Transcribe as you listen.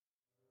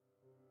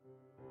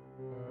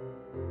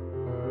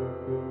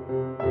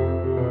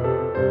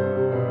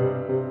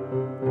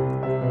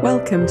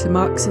Welcome to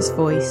Marxist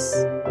Voice,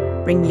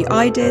 bringing you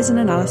ideas and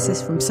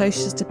analysis from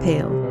Socialist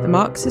Appeal, the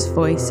Marxist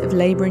voice of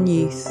labour and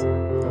youth.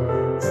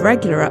 For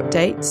regular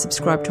updates,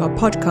 subscribe to our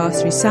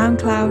podcast through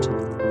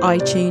SoundCloud,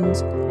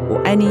 iTunes,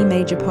 or any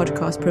major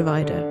podcast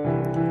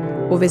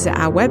provider. Or visit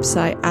our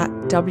website at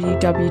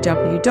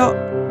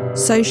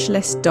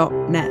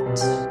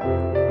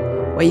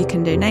www.socialist.net, where you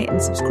can donate and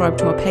subscribe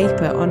to our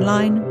paper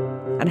online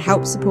and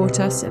help support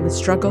us in the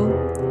struggle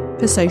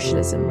for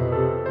socialism.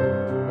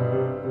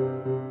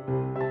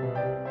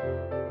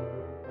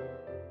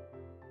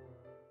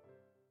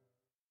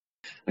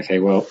 Okay,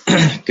 well,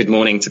 good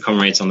morning to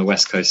comrades on the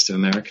west coast of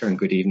America and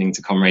good evening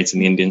to comrades in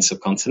the Indian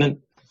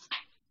subcontinent.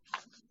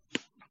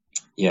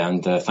 Yeah,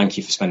 and thank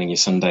you for spending your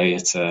Sunday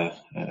at a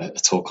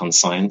talk on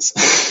science.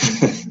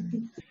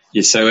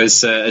 Yeah, so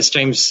as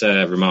James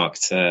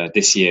remarked,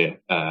 this year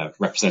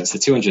represents the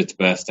 200th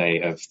birthday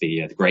of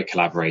the great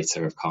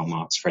collaborator of Karl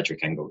Marx,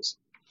 Friedrich Engels.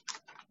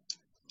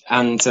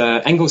 And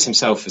Engels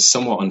himself has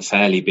somewhat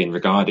unfairly been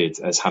regarded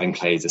as having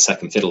played a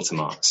second fiddle to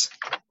Marx.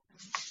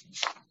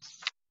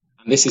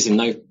 And this is in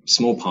no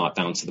small part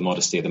down to the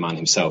modesty of the man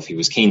himself. He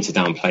was keen to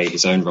downplay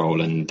his own role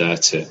and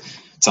to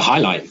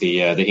highlight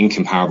the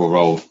incomparable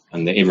role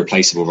and the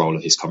irreplaceable role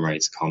of his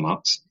comrade, Karl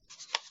Marx.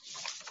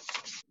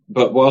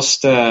 But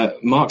whilst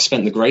Marx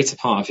spent the greater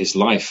part of his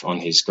life on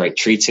his great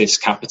treatise,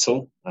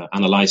 Capital,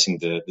 analysing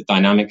the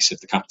dynamics of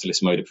the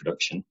capitalist mode of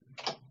production,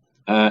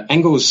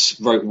 Engels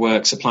wrote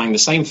works applying the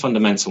same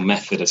fundamental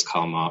method as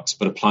Karl Marx,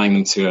 but applying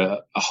them to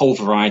a whole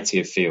variety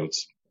of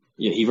fields.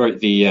 He wrote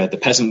the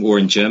Peasant War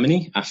in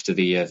Germany after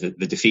the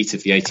defeat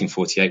of the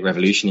 1848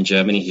 revolution in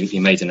Germany. He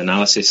made an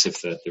analysis of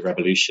the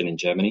revolution in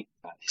Germany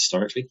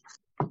historically.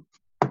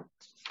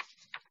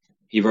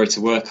 He wrote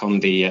a work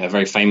on a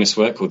very famous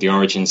work called The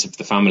Origins of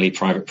the Family,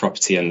 Private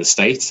Property and the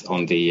State,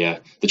 on the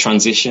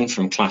transition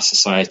from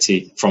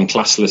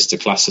classless to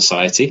class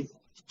society.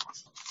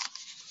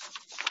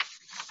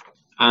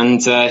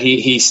 And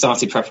he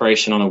started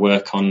preparation on a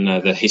work on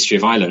the history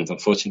of Ireland.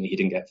 Unfortunately, he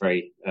didn't get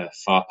very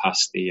far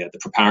past the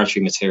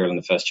preparatory material in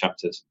the first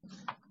chapters.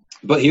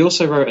 But he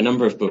also wrote a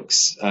number of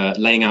books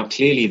laying out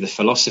clearly the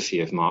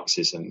philosophy of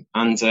Marxism.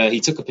 And he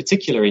took a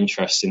particular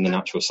interest in the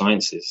natural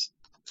sciences.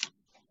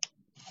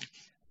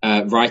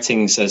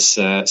 Writings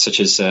such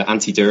as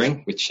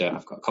Anti-Düring, which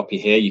I've got a copy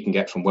here you can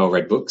get from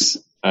Well-Read Books.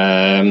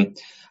 And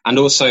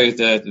also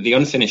the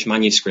unfinished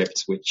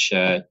manuscript, which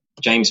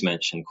James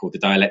mentioned, called the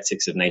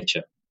Dialectics of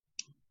Nature.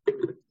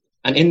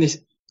 And in this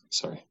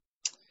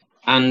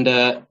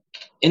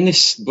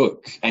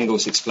book,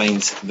 Engels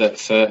explained that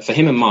for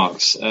him and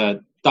Marx,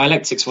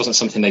 dialectics wasn't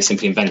something they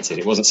simply invented.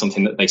 It wasn't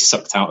something that they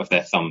sucked out of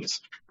their thumbs.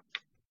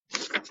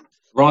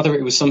 Rather,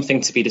 it was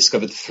something to be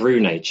discovered through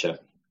nature.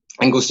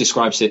 Engels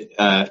describes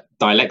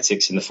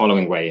dialectics in the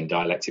following way in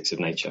Dialectics of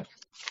Nature.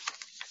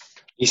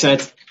 He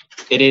said,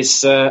 "It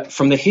is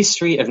from the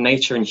history of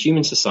nature and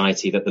human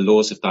society that the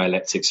laws of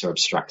dialectics are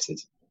abstracted.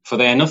 For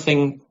they are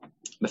nothing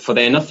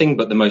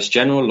but the most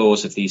general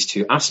laws of these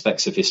two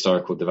aspects of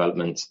historical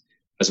development,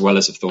 as well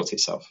as of thought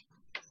itself."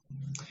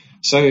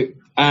 So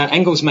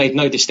Engels made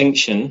no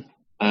distinction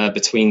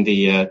between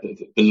the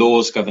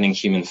laws governing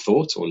human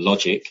thought or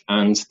logic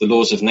and the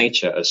laws of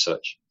nature as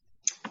such.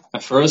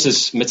 For us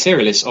as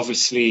materialists,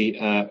 obviously,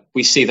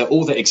 we say that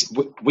all that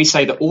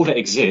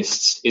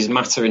exists is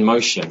matter in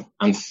motion,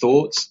 and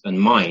thought and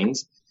mind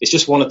is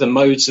just one of the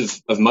modes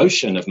of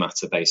motion of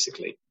matter,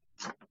 basically.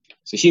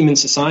 So human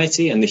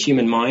society and the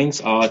human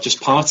mind are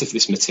just part of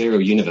this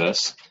material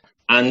universe,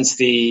 and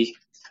they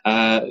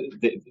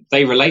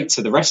relate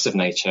to the rest of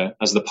nature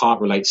as the part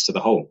relates to the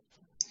whole.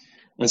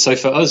 And so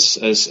for us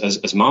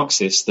as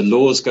Marxists, the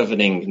laws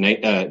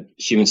governing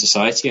human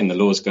society and the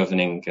laws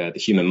governing the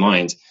human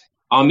mind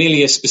are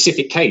merely a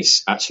specific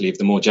case, actually, of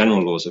the more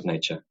general laws of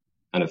nature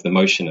and of the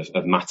motion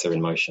of matter in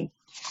motion.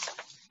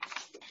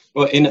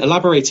 Well, in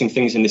elaborating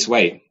things in this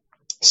way,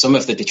 some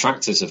of the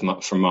detractors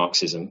from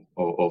Marxism,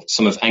 or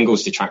some of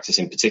Engels' detractors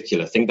in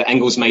particular, think that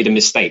Engels made a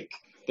mistake.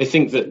 They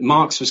think that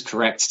Marx was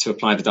correct to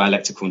apply the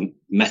dialectical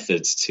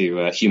methods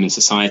to human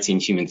society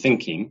and human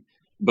thinking,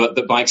 but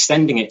that by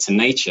extending it to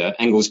nature,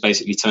 Engels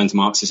basically turned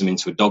Marxism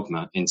into a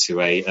dogma,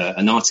 into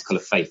an article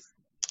of faith.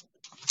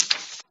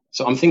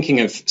 So I'm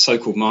thinking of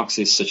so-called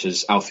Marxists such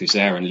as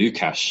Althusser and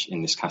Lukács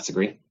in this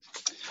category.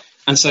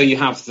 And so you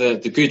have the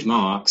good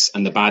Marx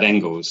and the bad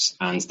Engels.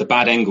 And the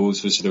bad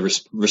Engels was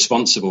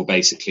responsible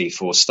basically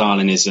for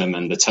Stalinism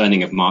and the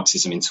turning of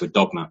Marxism into a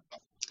dogma.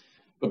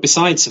 But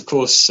besides, of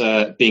course,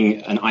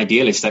 being an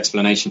idealist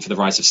explanation for the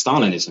rise of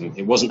Stalinism,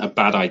 it wasn't a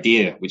bad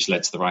idea which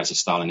led to the rise of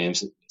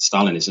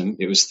Stalinism.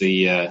 It was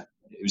the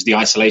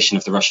isolation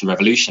of the Russian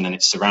Revolution and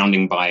its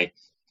surrounding by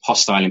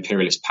hostile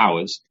imperialist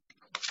powers.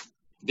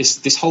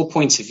 This whole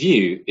point of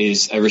view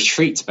is a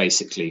retreat,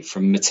 basically,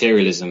 from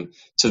materialism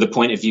to the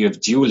point of view of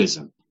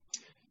dualism,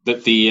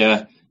 that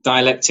the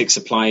dialectics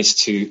applies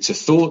to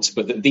thought,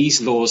 but that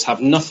these laws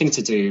have nothing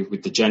to do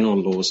with the general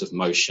laws of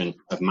motion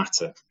of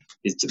matter.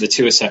 The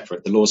two are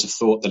separate, the laws of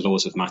thought, the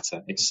laws of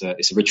matter. It's a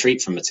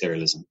retreat from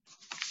materialism.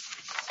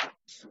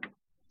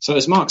 So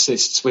as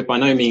Marxists, we're by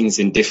no means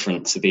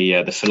indifferent to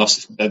the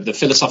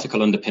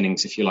philosophical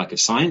underpinnings, if you like,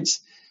 of science,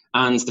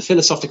 and the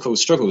philosophical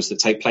struggles that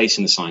take place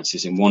in the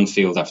sciences in one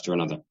field after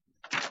another.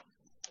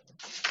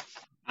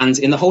 And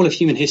in the whole of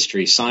human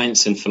history,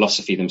 science and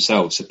philosophy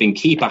themselves have been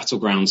key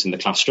battlegrounds in the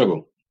class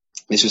struggle.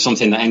 This was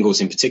something that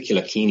Engels in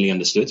particular keenly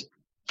understood.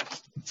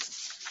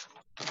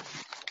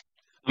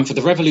 And for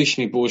the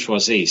revolutionary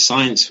bourgeoisie,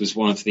 science was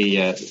one of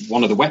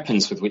the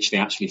weapons with which they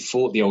actually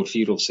fought the old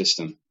feudal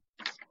system.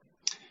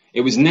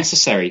 It was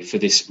necessary for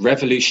this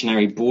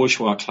revolutionary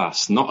bourgeois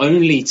class not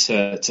only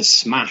to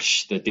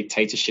smash the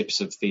dictatorships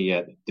of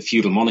the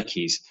feudal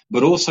monarchies,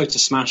 but also to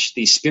smash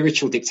the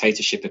spiritual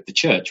dictatorship of the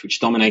church,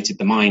 which dominated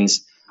the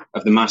minds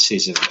of the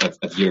masses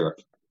of Europe.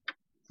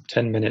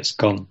 10 minutes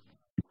gone.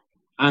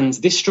 And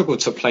this struggle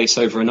took place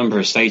over a number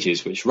of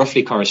stages, which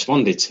roughly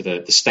corresponded to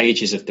the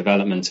stages of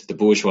development of the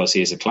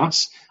bourgeoisie as a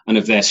class and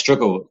of their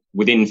struggle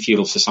within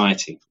feudal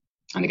society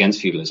and against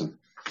feudalism.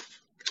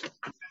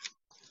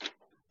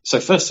 So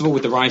first of all,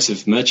 with the rise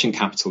of merchant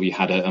capital, you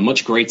had a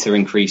much greater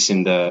increase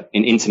in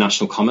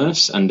international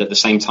commerce, and at the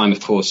same time, of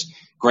course,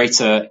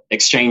 greater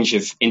exchange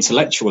of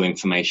intellectual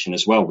information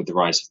as well with the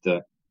rise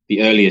of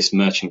the earliest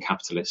merchant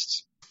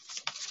capitalists.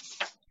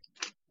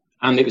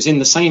 And it was in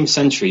the same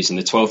centuries, in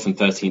the 12th and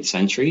 13th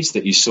centuries,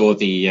 that you saw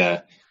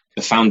the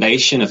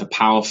foundation of a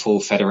powerful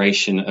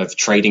federation of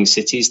trading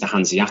cities, the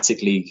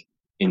Hanseatic League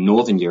in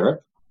Northern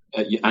Europe,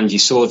 and you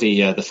saw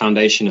the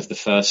foundation of the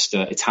first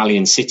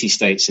Italian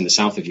city-states in the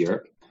south of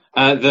Europe.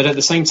 That at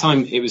the same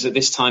time, it was at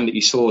this time that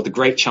you saw the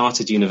great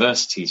chartered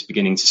universities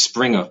beginning to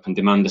spring up and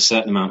demand a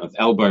certain amount of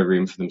elbow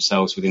room for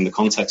themselves within the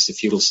context of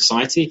feudal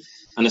society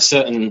and a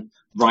certain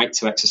right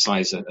to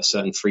exercise a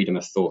certain freedom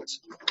of thought.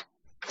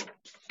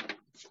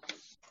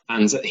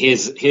 And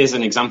here's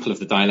an example of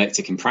the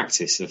dialectic in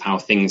practice of how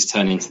things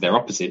turn into their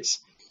opposites,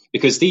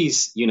 because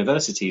these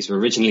universities were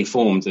originally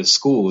formed as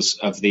schools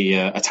of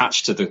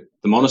attached to the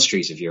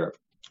monasteries of Europe.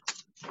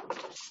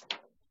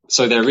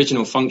 So their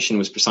original function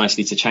was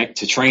precisely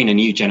to train a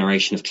new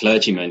generation of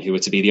clergymen who were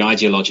to be the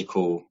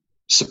ideological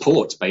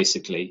support,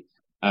 basically,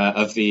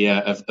 of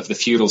the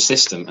feudal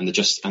system,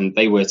 and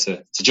they were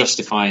to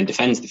justify and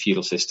defend the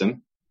feudal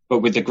system. But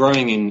with the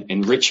growing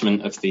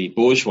enrichment of the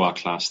bourgeois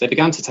class, they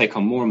began to take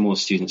on more and more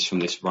students from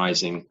this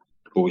rising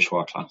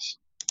bourgeois class.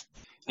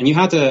 And you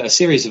had a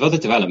series of other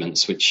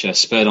developments which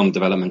spurred on the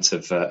development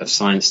of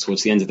science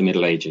towards the end of the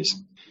Middle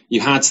Ages. You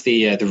had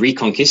the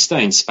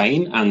Reconquista in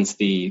Spain and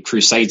the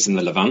Crusades in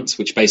the Levant,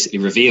 which basically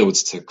revealed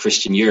to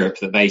Christian Europe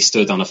that they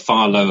stood on a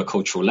far lower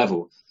cultural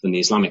level than the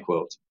Islamic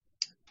world.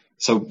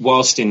 So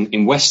whilst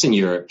in Western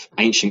Europe,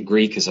 ancient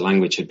Greek as a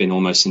language had been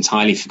almost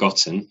entirely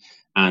forgotten,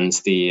 and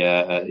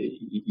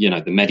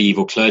the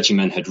medieval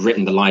clergymen had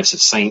written the lives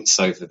of saints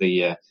over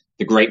the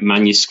great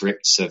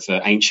manuscripts of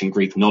ancient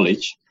Greek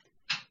knowledge,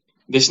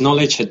 this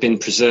knowledge had been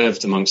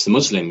preserved amongst the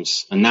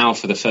Muslims, and now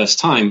for the first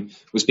time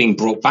was being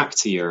brought back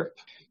to Europe.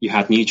 You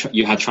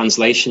had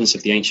translations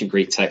of the ancient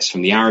Greek texts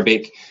from the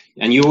Arabic,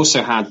 and you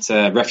also had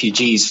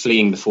refugees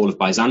fleeing the fall of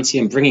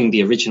Byzantium, bringing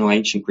the original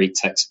ancient Greek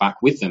texts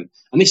back with them.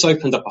 And this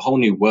opened up a whole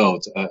new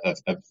world,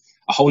 a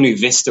whole new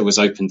vista was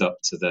opened up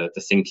to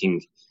the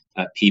thinking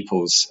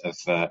peoples of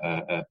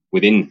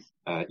within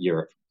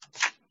Europe.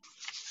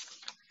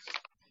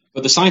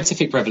 But the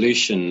scientific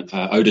revolution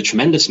owed a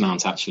tremendous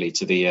amount, actually,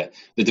 to the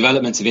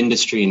development of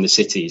industry in the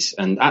cities.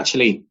 And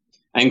actually,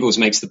 Engels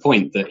makes the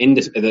point that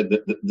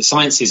the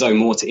sciences owe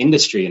more to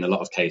industry in a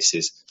lot of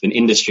cases than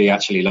industry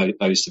actually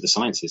owes to the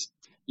sciences.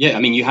 Yeah, I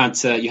mean, you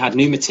had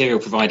new material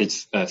provided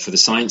for the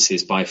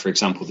sciences by, for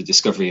example, the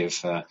discovery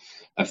of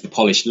the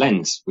polished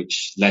lens,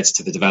 which led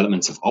to the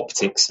development of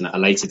optics, and at a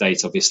later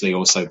date, obviously,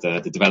 also the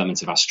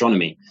development of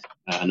astronomy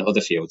and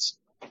other fields.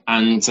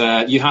 And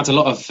you had a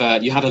lot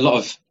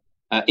of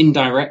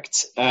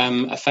indirect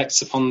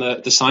effects upon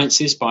the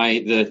sciences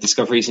by the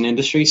discoveries in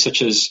industry,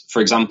 such as,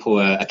 for example,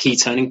 a key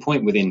turning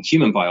point within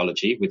human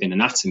biology, within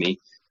anatomy,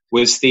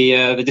 was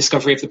the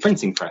discovery of the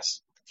printing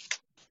press.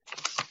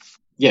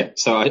 Yeah,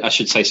 so I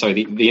should say,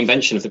 sorry, the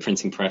invention of the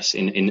printing press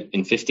in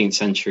 15th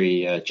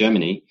century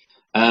Germany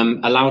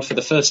allowed for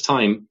the first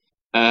time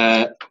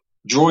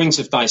drawings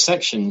of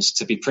dissections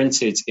to be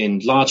printed in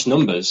large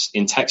numbers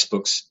in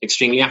textbooks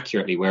extremely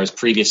accurately, whereas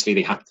previously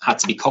they had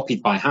to be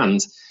copied by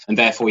hand, and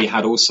therefore you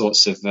had all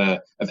sorts of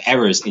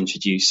errors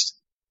introduced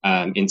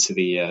into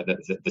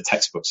the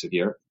textbooks of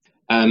Europe.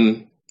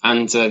 And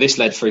this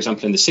led, for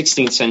example, in the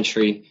 16th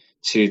century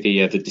to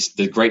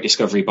the great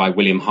discovery by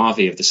William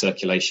Harvey of the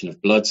circulation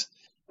of blood,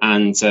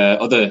 and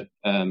other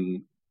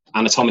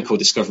anatomical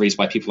discoveries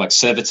by people like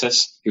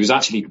Servetus, who was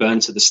actually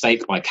burnt at the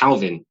stake by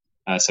Calvin.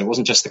 So it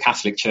wasn't just the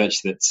Catholic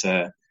Church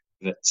that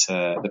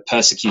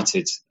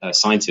persecuted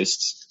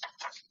scientists.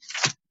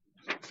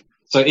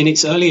 So in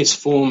its earliest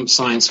form,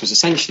 science was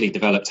essentially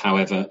developed,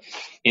 however,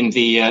 in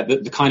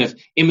the kind of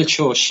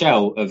immature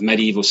shell of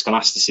medieval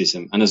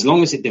scholasticism. And as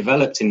long as it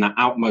developed in that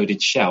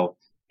outmoded shell,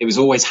 it was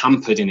always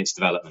hampered in its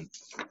development.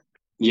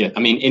 Yeah,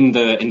 I mean, in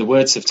the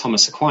words of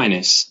Thomas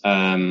Aquinas,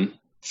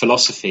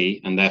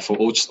 philosophy, and therefore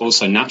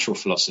also natural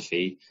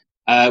philosophy,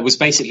 was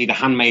basically the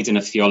handmaiden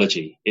of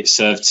theology. It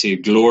served to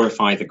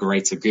glorify the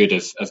greater good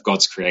of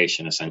God's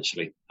creation,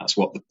 essentially. That's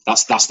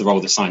the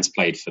role that science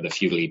played for the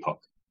feudal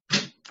epoch.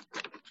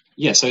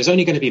 Yeah, so it's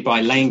only going to be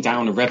by laying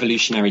down a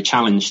revolutionary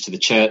challenge to the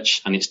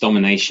church and its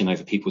domination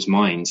over people's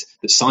minds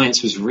that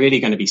science was really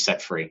going to be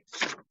set free.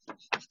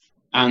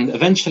 And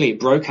eventually it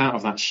broke out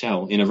of that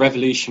shell in a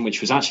revolution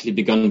which was actually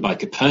begun by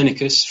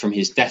Copernicus from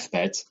his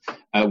deathbed,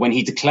 when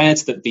he declared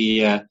that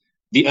the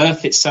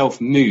Earth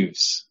itself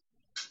moves.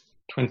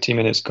 20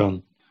 minutes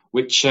gone.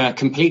 Which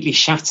completely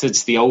shattered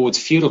the old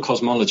feudal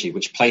cosmology,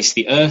 which placed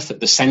the Earth at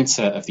the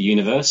center of the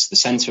universe, the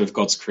center of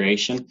God's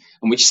creation,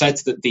 and which said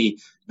that the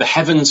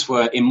heavens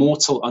were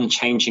immortal,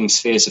 unchanging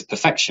spheres of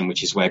perfection,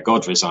 which is where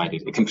God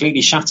resided. It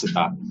completely shattered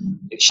that.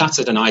 It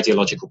shattered an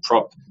ideological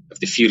prop of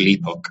the feudal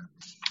epoch.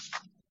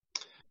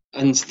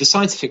 And the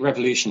scientific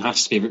revolution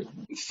has to be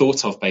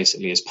thought of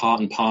basically as part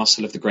and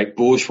parcel of the great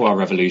bourgeois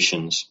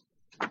revolutions.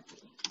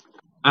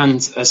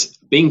 And as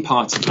being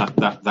part of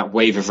that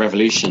wave of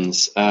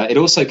revolutions, it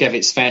also gave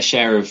its fair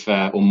share of,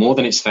 or more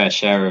than its fair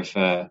share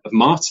of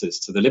martyrs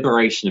to the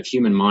liberation of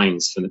human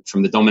minds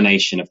from the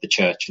domination of the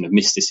church and of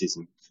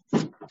mysticism.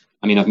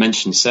 I mean, I've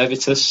mentioned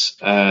Servetus.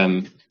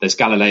 There's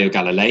Galileo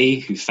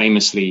Galilei, who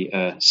famously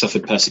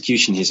suffered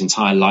persecution his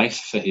entire life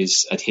for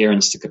his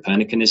adherence to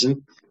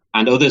Copernicanism.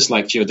 And others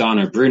like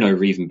Giordano Bruno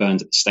were even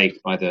burned at the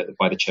stake by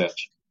the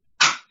church.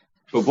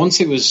 But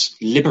once it was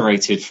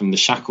liberated from the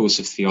shackles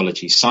of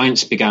theology,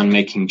 science began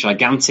making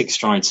gigantic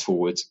strides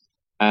forward.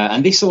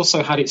 And this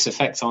also had its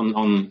effect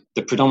on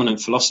the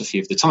predominant philosophy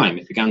of the time.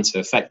 It began to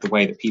affect the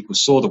way that people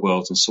saw the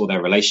world and saw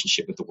their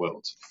relationship with the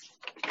world.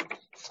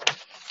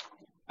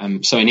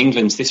 So in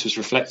England, this was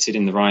reflected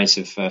in the rise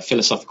of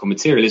philosophical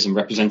materialism,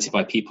 represented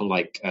by people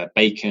like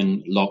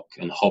Bacon, Locke,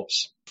 and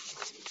Hobbes.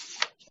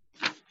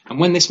 And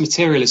when this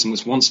materialism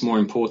was once more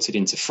imported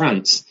into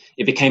France,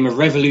 it became a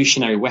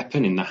revolutionary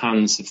weapon in the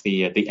hands of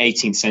the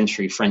 18th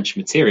century French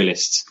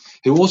materialists,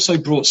 who also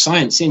brought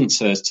science in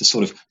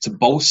to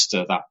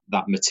bolster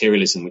that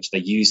materialism which they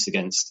used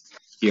against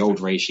the old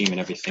regime and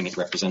everything it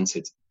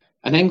represented.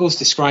 And Engels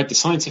described the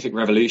scientific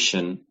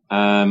revolution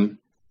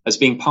as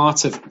being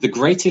part of the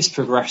greatest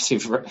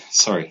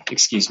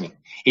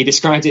He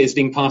described it as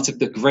being part of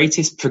the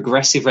greatest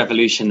progressive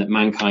revolution that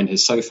mankind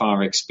has so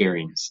far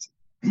experienced.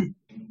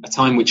 A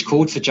time which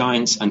called for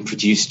giants and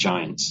produced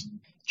giants.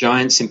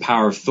 Giants in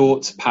power of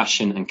thought,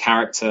 passion, and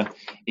character,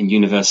 in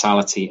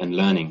universality and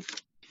learning.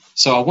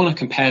 So I want to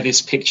compare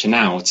this picture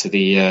now to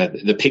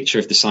the picture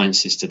of the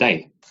sciences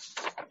today.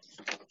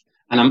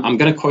 And I'm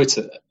going to quote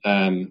it,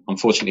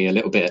 unfortunately, a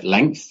little bit at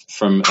length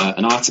from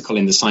an article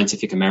in the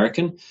Scientific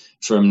American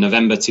from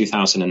November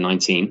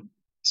 2019,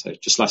 so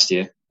just last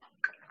year.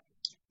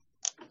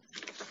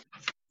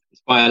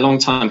 It's by a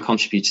long-time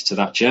contributor to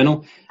that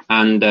journal,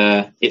 and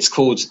it's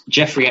called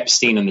Jeffrey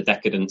Epstein and the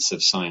Decadence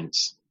of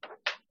Science.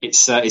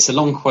 It's a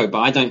long quote, but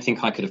I don't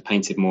think I could have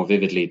painted more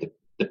vividly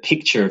the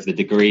picture of the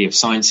degree of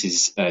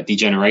science's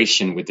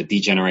degeneration with the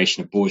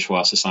degeneration of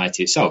bourgeois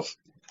society itself.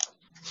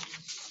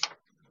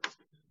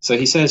 So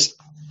he says,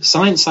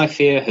 science, I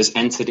fear, has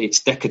entered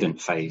its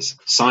decadent phase.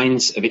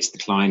 Signs of its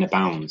decline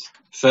abound.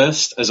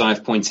 First, as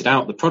I've pointed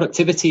out, the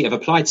productivity of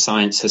applied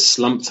science has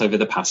slumped over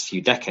the past few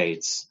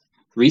decades.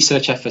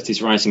 Research effort is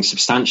rising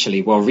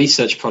substantially, while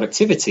research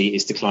productivity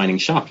is declining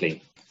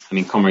sharply. I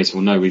mean, comrades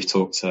will know we've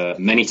talked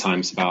many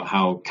times about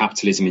how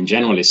capitalism in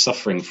general is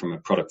suffering from a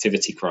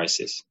productivity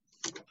crisis.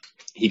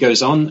 He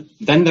goes on,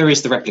 then there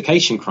is the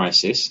replication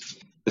crisis,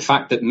 the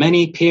fact that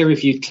many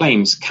peer-reviewed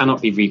claims cannot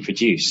be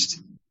reproduced.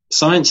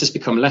 Science has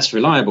become less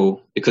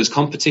reliable because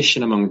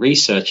competition among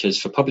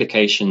researchers for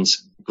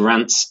publications,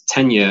 grants,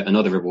 tenure, and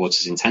other rewards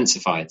has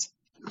intensified.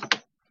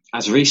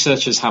 As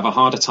researchers have a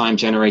harder time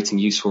generating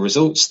useful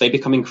results, they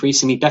become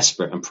increasingly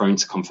desperate and prone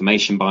to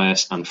confirmation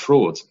bias and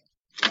fraud.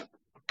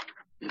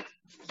 And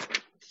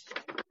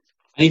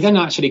he then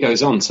actually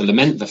goes on to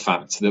lament the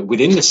fact that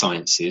within the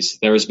sciences,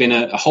 there has been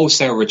a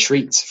wholesale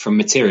retreat from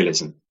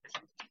materialism.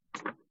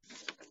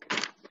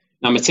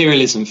 Now,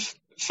 materialism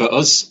for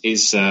us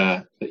is,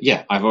 I've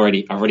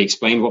already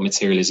explained what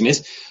materialism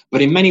is,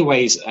 but in many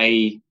ways,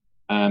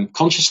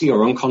 consciously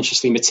or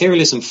unconsciously,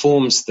 materialism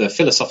forms the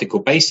philosophical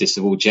basis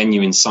of all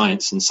genuine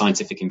science and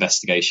scientific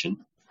investigation.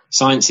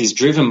 Science is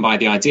driven by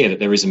the idea that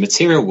there is a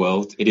material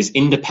world, it is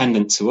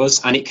independent to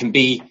us, and it can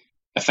be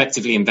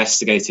effectively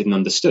investigated and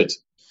understood.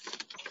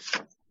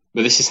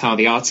 But this is how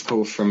the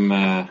article from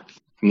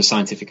the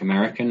Scientific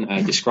American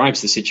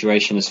describes the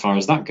situation as far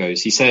as that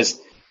goes. He says,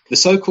 the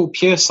so-called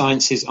pure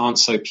sciences aren't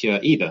so pure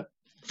either.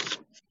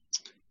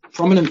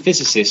 Prominent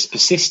physicists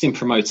persist in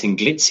promoting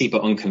glitzy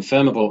but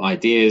unconfirmable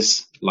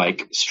ideas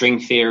like string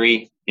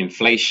theory,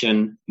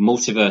 inflation,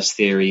 multiverse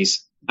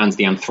theories, and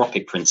the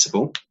anthropic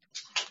principle.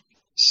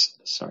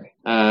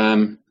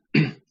 The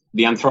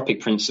anthropic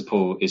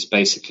principle is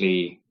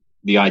basically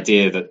the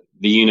idea that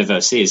the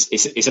universe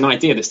it's an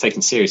idea that's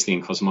taken seriously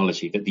in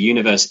cosmology, that the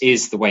universe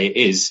is the way it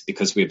is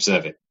because we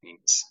observe it.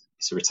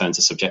 It's a return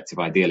to subjective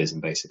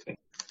idealism, basically.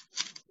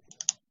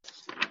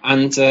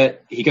 And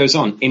he goes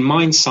on, in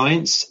mind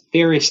science,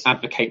 theorists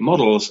advocate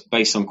models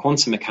based on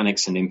quantum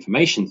mechanics and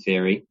information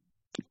theory.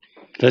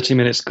 30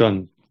 minutes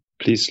gone.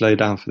 Please slow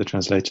down for the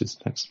translators.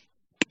 Thanks.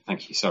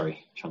 Thank you,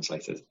 sorry,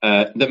 translators.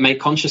 That make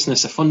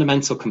consciousness a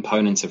fundamental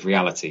component of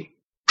reality.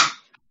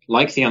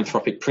 Like the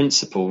anthropic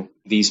principle,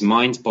 these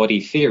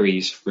mind-body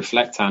theories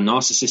reflect our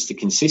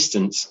narcissistic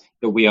insistence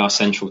that we are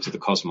central to the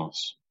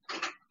cosmos.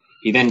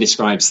 He then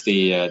describes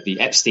the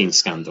Epstein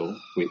scandal,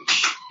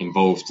 which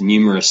involved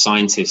numerous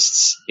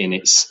scientists in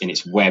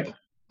its web.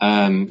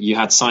 You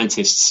had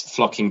scientists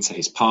flocking to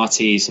his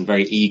parties and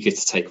very eager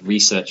to take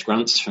research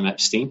grants from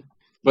Epstein.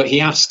 But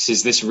he asks,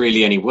 is this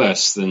really any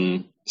worse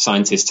than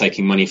scientists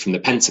taking money from the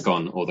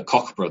Pentagon or the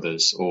Koch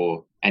brothers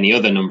or any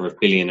other number of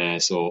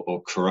billionaires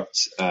or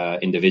corrupt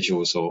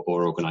individuals or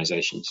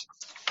organizations?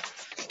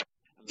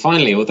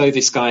 Finally, although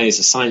this guy is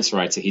a science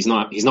writer, he's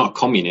not a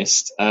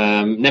communist.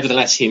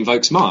 Nevertheless, he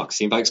invokes Marx.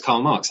 He invokes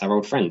Karl Marx, our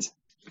old friend.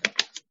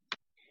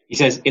 He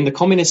says, in the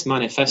Communist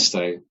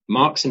Manifesto,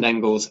 Marx and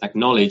Engels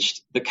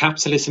acknowledged that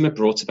capitalism had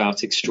brought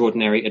about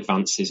extraordinary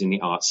advances in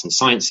the arts and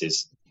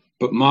sciences.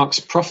 But Marx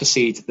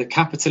prophesied that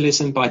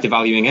capitalism, by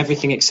devaluing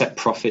everything except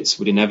profits,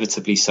 would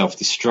inevitably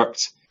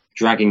self-destruct,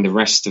 dragging the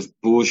rest of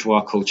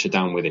bourgeois culture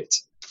down with it.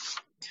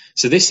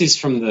 So this is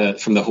from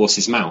the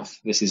horse's mouth.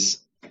 This is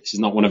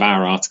not one of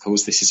our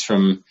articles. This is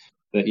from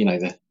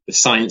the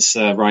science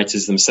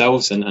writers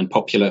themselves and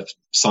popular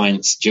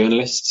science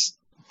journalists.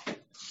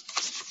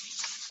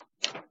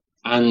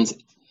 And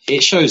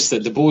it shows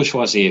that the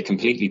bourgeoisie are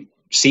completely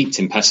seeped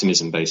in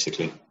pessimism,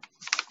 basically.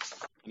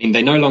 I mean,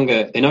 they no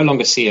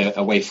longer see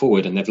a way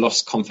forward, and they've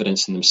lost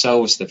confidence in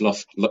themselves. They've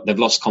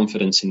lost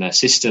confidence in their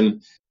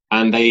system,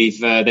 and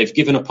they've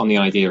given up on the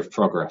idea of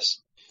progress.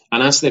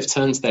 And as they've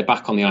turned their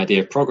back on the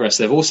idea of progress,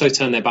 they've also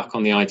turned their back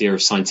on the idea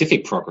of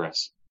scientific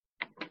progress.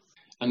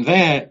 And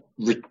their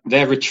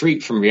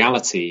retreat from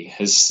reality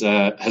has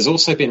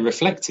also been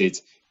reflected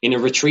in a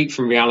retreat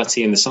from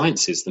reality in the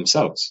sciences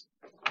themselves.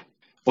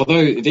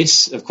 Although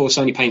this, of course,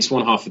 only paints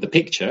one half of the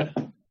picture.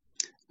 I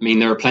mean,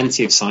 there are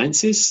plenty of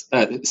scientists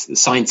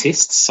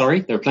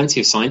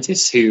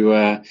who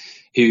are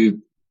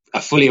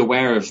fully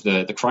aware of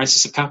the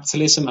crisis of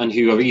capitalism and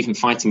who are even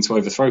fighting to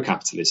overthrow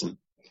capitalism.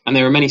 And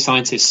there are many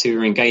scientists who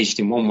are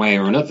engaged in one way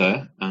or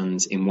another,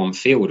 and in one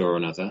field or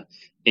another,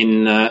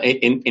 in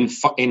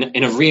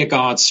a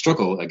rearguard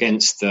struggle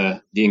against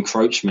the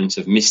encroachment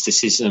of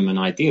mysticism and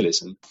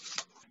idealism.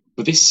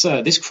 But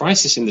this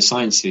crisis in the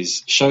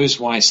sciences shows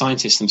why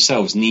scientists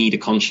themselves need a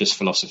conscious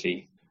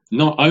philosophy,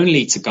 not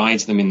only to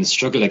guide them in the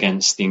struggle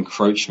against the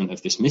encroachment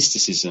of this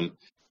mysticism,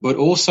 but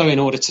also in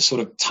order to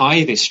sort of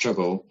tie this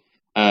struggle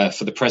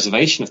for the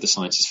preservation of the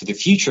sciences, for the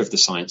future of the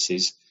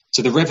sciences,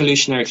 to the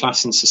revolutionary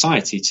class in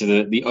society,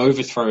 to the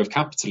overthrow of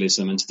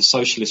capitalism and to the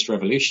socialist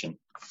revolution.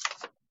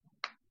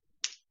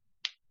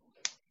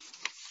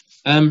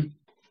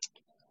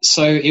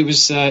 So it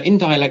was in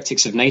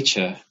Dialectics of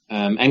Nature,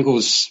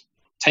 Engels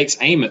takes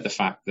aim at the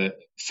fact that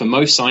for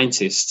most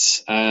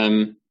scientists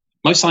don't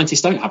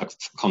have a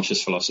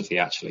conscious philosophy,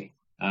 actually.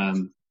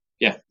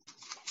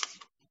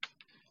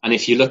 And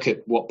if you look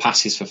at what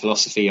passes for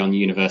philosophy on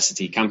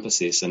university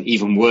campuses, and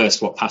even worse,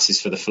 what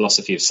passes for the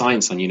philosophy of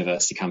science on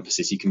university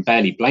campuses, you can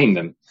barely blame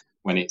them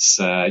when it's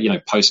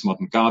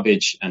postmodern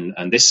garbage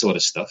and this sort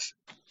of stuff.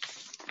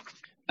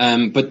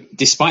 But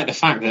despite the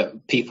fact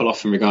that people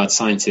often regard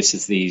scientists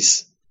as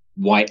these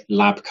white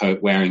lab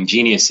coat wearing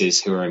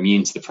geniuses who are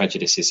immune to the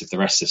prejudices of the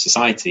rest of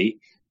society,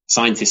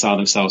 scientists are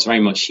themselves very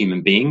much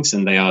human beings,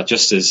 and they are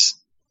just as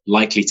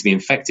likely to be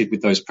infected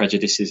with those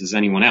prejudices as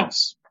anyone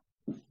else.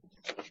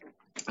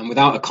 And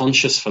without a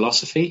conscious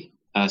philosophy,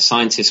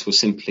 scientists will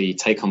simply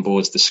take on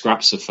board the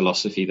scraps of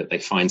philosophy that they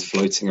find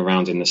floating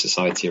around in the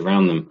society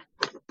around them.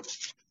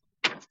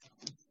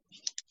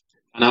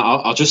 And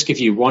I'll just give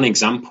you one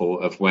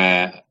example of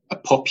where a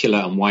popular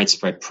and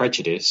widespread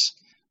prejudice,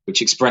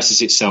 which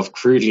expresses itself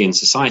crudely in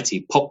society,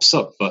 pops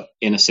up, but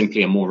in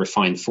simply a more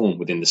refined form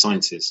within the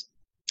sciences.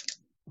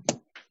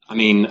 I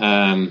mean,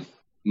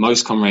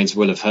 most comrades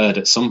will have heard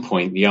at some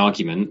point the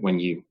argument when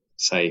you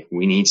say,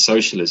 we need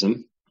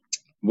socialism.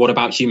 What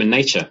about human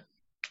nature?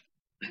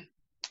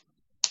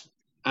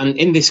 And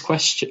in this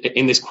question,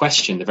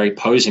 the very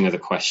posing of the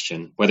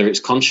question, whether it's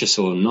conscious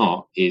or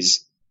not,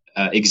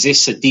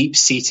 exists a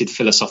deep-seated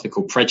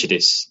philosophical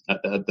prejudice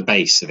at the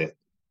base of it.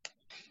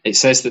 It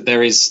says that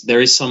there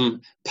is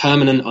some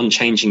permanent,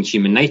 unchanging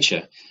human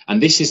nature,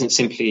 and this isn't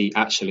simply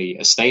actually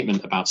a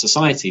statement about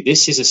society.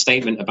 This is a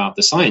statement about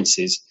the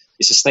sciences.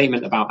 It's a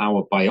statement about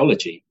our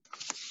biology.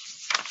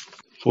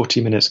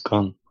 40 minutes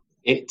gone.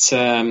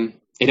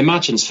 It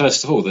imagines,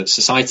 first of all, that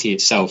society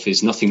itself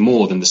is nothing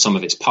more than the sum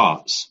of its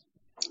parts.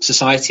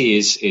 Society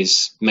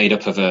is made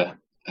up of a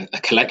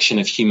collection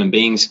of human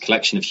beings, a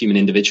collection of human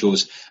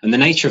individuals, and the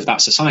nature of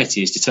that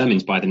society is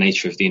determined by the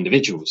nature of the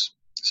individuals.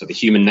 So the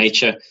human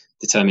nature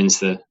determines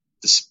the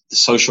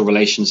social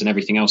relations and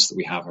everything else that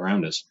we have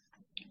around us.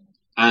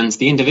 And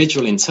the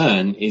individual, in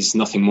turn, is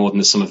nothing more than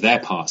the sum of their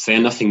parts. They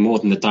are nothing more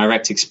than the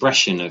direct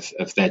expression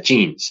of their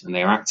genes, and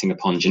they are acting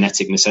upon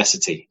genetic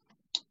necessity.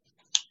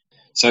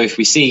 So if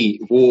we see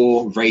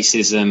war,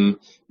 racism,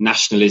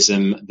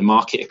 nationalism, the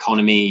market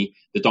economy,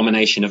 the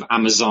domination of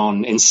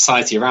Amazon in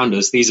society around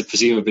us, these are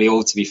presumably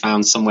all to be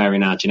found somewhere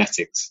in our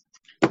genetics.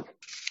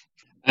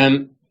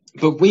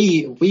 But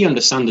we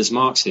understand as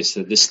Marxists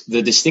that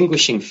the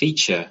distinguishing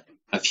feature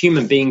of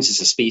human beings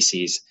as a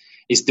species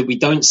is that we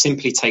don't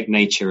simply take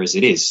nature as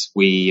it is.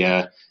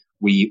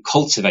 We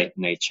cultivate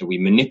nature, we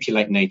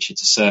manipulate nature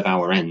to serve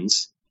our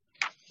ends.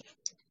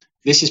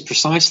 This is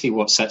precisely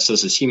what sets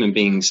us as human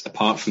beings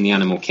apart from the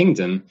animal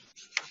kingdom.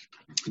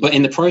 But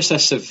in the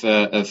process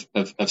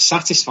of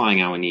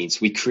satisfying our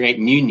needs, we create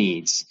new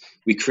needs.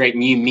 We create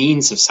new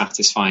means of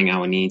satisfying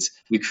our needs.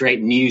 We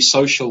create new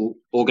social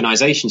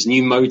organizations,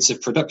 new modes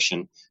of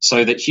production,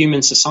 so that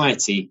human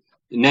society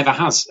never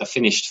has a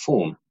finished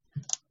form.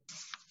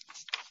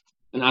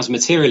 And as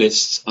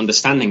materialists,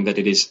 understanding that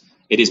it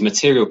is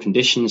material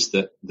conditions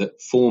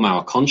that form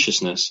our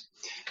consciousness,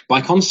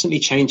 by constantly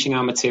changing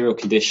our material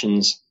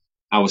conditions,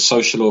 our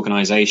social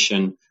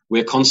organization,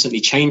 we're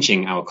constantly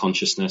changing our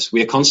consciousness.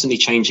 We are constantly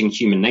changing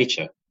human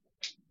nature.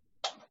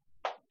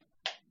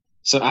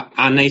 So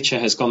our nature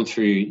has gone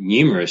through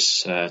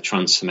numerous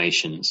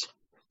transformations.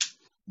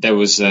 There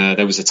was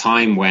a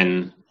time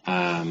when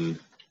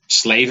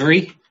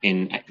slavery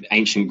in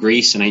ancient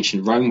Greece and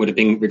ancient Rome would have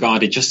been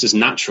regarded just as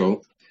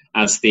natural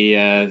as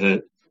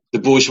the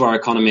bourgeois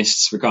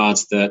economists regard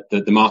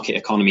the market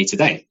economy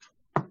today.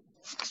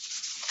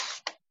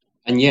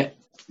 And yet,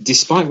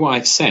 despite what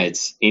I've said,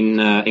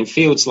 in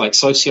fields like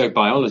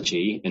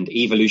sociobiology and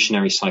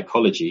evolutionary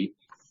psychology,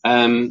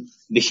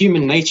 the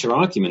human nature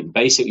argument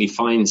basically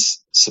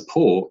finds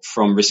support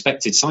from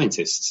respected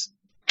scientists.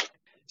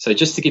 So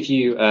just to give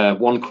you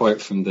one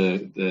quote from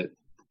the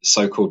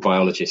so-called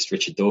biologist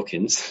Richard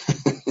Dawkins,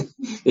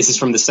 this is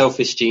from The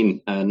Selfish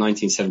Gene,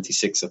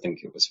 1976, I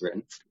think it was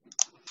written.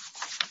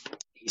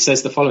 He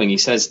says the following, he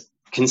says,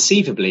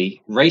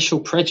 conceivably, racial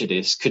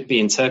prejudice could be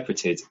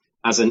interpreted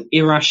as an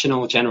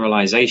irrational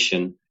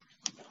generalization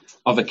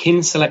of a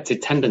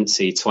kin-selected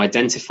tendency to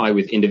identify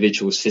with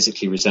individuals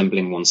physically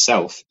resembling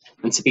oneself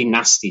and to be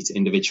nasty to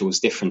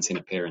individuals different in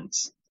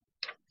appearance.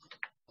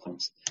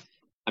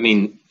 I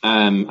mean,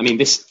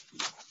 this,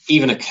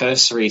 even a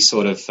cursory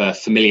sort of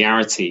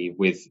familiarity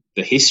with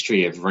the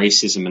history of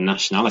racism and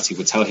nationality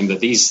would tell him that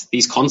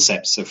these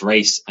concepts of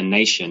race and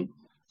nation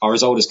are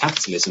as old as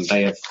capitalism.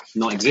 They have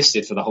not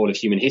existed for the whole of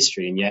human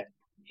history, and yet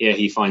here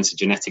he finds a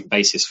genetic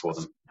basis for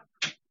them.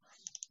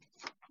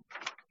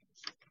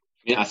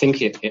 I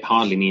think it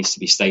hardly needs to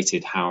be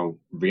stated how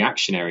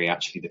reactionary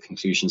actually the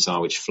conclusions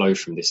are which flow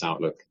from this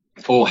outlook,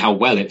 or how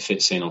well it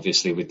fits in,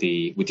 obviously, with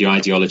the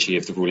ideology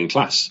of the ruling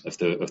class, of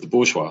the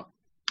bourgeois,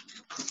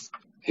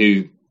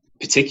 who,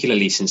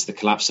 particularly since the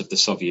collapse of the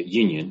Soviet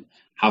Union,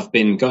 have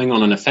been going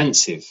on an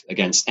offensive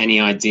against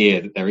any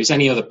idea that there is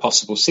any other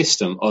possible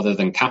system other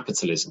than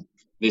capitalism.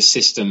 This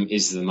system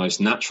is the most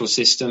natural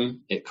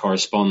system. It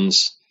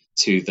corresponds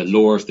to the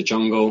law of the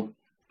jungle,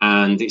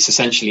 and it's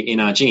essentially in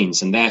our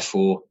genes, and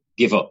therefore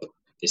give up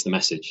is the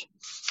message.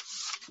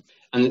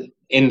 And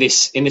in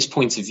this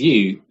point of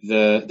view,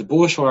 the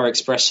bourgeois are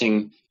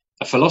expressing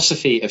a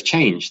philosophy of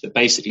change, that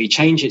basically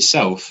change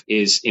itself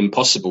is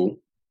impossible,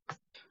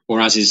 or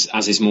as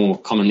is more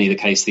commonly the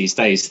case these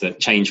days, that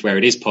change where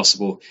it is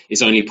possible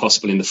is only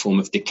possible in the form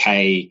of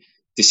decay,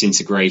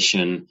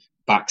 disintegration,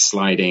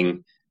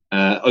 backsliding.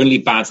 Only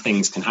bad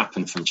things can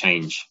happen from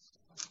change.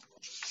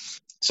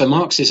 So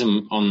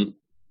Marxism,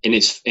 in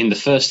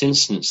the first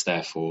instance,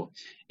 therefore,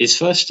 is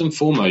first and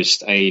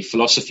foremost a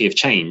philosophy of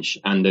change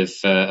and of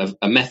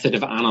a method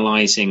of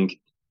analysing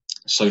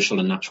social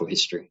and natural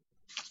history.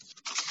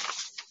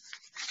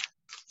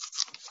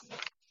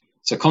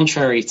 So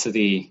contrary to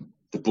the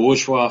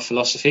bourgeois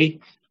philosophy,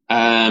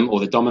 or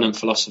the dominant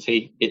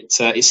philosophy, it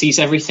sees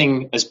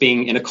everything as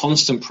being in a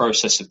constant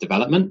process of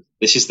development.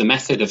 This is the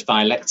method of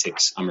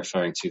dialectics I'm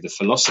referring to. The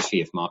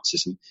philosophy of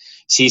Marxism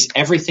sees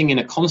everything in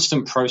a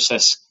constant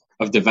process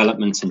of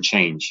development and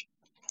change.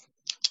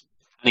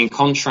 And in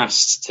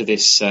contrast to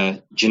this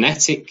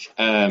genetic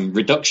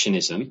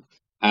reductionism,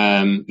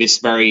 this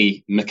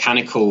very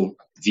mechanical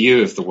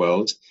view of the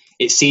world,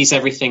 it sees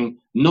everything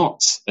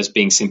not as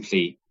being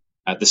simply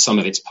the sum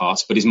of its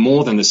parts, but is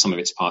more than the sum of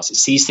its parts. It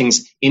sees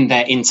things in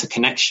their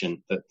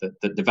interconnection,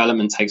 that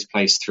development takes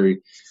place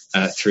through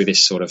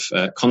this sort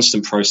of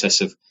constant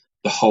process of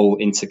the whole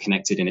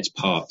interconnected in its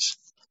parts.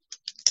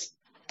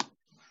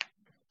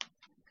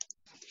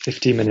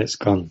 15 minutes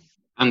gone.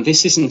 And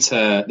this isn't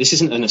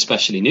an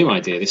especially new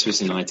idea. This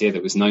was an idea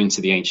that was known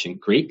to the ancient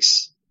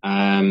Greeks,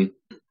 and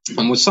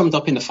was summed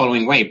up in the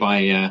following way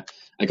by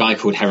a guy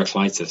called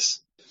Heraclitus.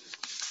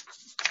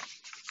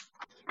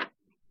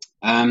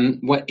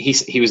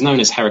 He was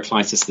known as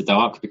Heraclitus the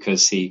Dark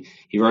because he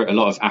wrote a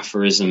lot of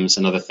aphorisms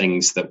and other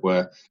things that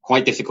were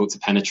quite difficult to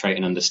penetrate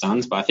and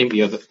understand. But I think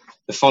the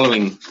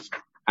following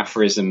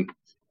aphorism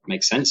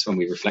makes sense when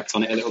we reflect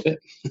on it a little bit.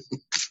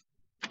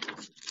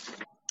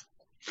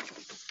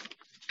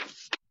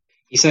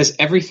 He says,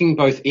 everything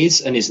both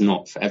is and is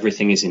not, for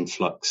everything is in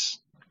flux.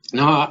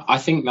 No, I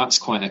think that's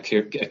quite a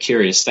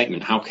curious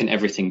statement. How can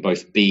everything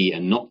both be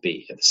and not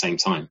be at the same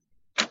time?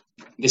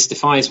 This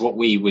defies what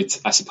we would,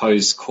 I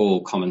suppose,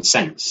 call common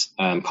sense.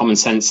 Common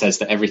sense says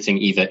that everything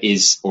either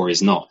is or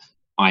is not.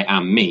 I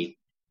am me.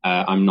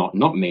 I'm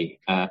not me.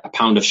 A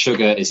pound of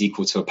sugar is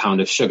equal to a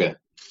pound of sugar.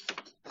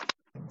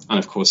 And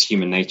of course,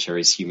 human nature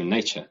is human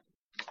nature.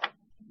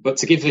 But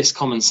to give this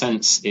common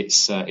sense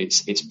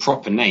its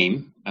proper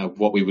name,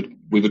 what we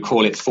would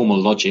call it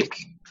formal logic,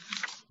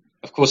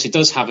 of course, it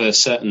does have a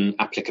certain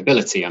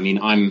applicability. I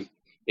mean,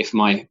 if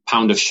my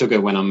pound of sugar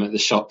when I'm at the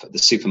shop at the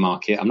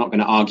supermarket, I'm not going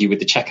to argue with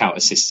the checkout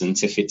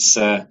assistant if it's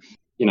a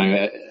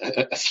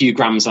few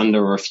grams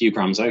under or a few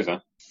grams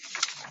over.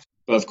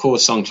 But of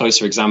course, on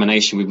closer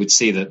examination, we would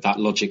see that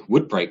logic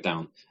would break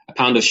down. A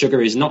pound of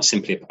sugar is not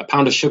simply a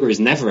pound of sugar is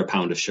never a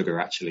pound of sugar.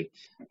 Actually,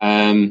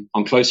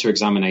 on closer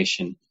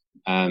examination,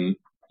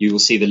 you will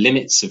see the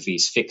limits of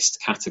these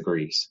fixed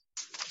categories.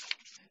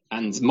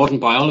 And modern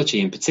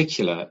biology in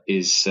particular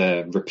is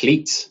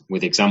replete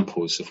with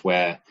examples of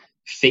where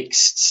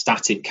fixed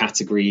static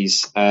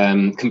categories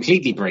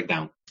completely break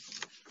down.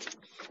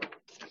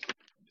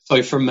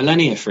 So for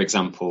millennia, for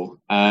example,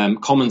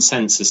 common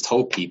sense has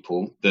told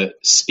people that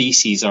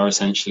species are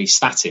essentially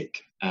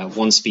static.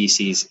 One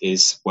species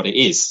is what it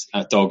is.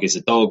 A dog is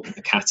a dog,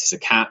 a cat is a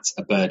cat,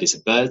 a bird is a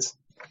bird.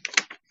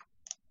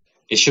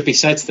 It should be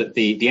said that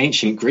the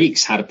ancient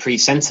Greeks had a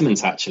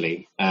pre-sentiment,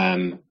 actually,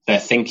 their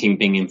thinking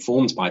being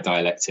informed by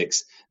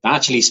dialectics, that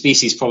actually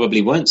species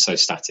probably weren't so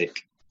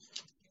static.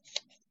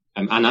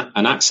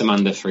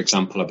 Anaximander, for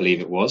example, I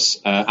believe it was,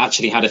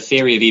 actually had a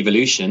theory of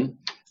evolution,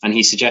 and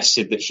he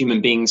suggested that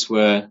human beings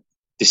were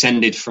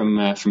descended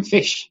from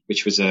fish,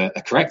 which was a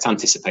correct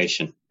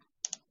anticipation.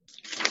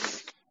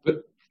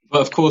 But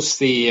of course,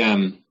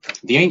 the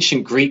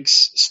ancient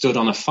Greeks stood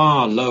on a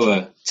far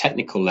lower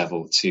technical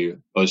level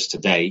to us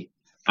today,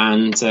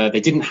 and they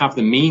didn't have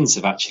the means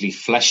of actually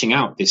fleshing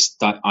out this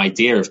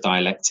idea of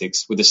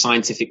dialectics with the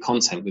scientific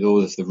content, with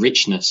all of the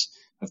richness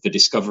of the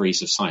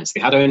discoveries of science. They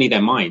had only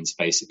their minds,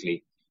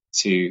 basically.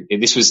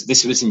 This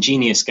was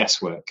ingenious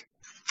guesswork.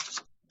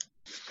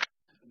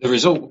 The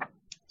result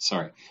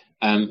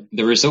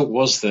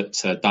was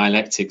that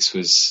dialectics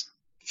was,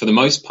 for the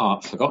most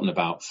part, forgotten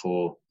about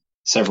for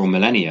several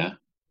millennia,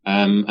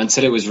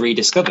 until it was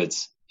rediscovered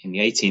in the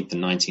 18th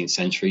and 19th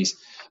centuries,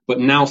 but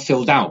now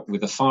filled out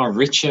with a far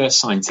richer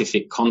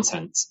scientific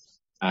content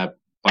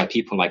by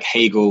people like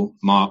Hegel,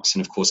 Marx,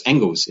 and of course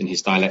Engels in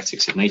his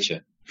Dialectics of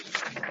Nature.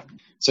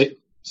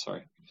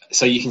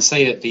 So you can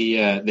say that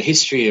the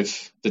history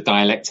of the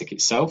dialectic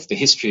itself, the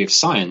history of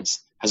science,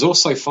 has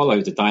also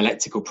followed a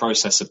dialectical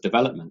process of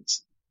development.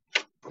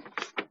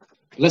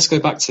 Let's go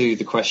back to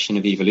the question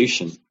of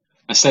evolution.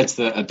 I said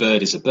that a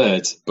bird is a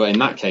bird, but in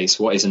that case,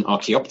 what is an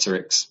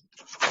Archaeopteryx?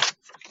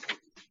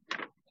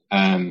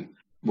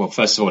 Well,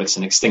 first of all, it's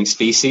an extinct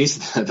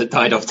species that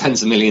died off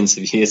tens of millions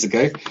of years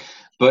ago.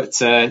 But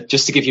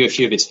just to give you a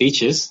few of its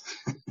features,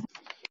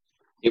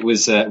 it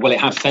was, it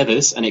had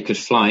feathers and it could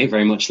fly,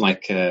 very much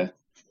like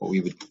what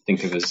we would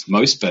think of as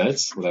most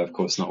birds, although, of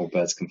course, not all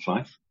birds can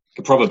fly.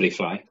 Could probably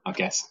fly, I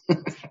guess.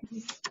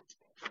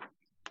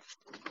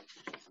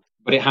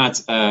 But it had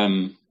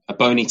a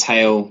bony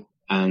tail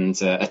and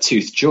a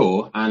toothed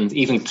jaw and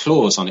even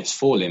claws on its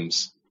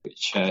forelimbs,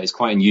 which is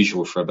quite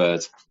unusual for a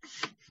bird.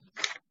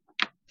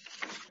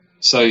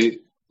 So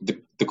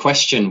the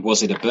question,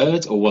 was it a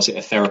bird or was it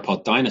a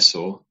theropod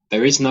dinosaur?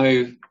 There is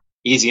no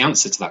easy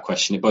answer to that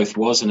question. It both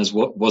was and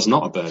was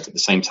not a bird at the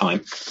same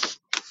time.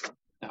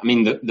 I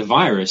mean, the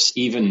virus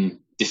even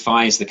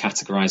defies the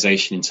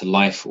categorization into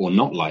life or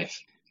not life.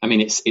 I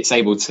mean, it's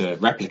able to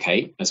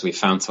replicate, as we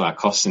found to our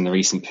cost in the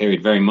recent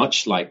period, very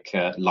much like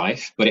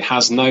life, but it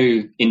has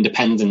no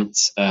independent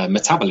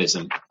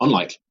metabolism,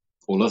 unlike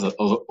all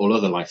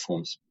other life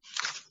forms.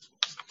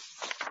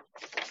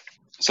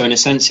 So in a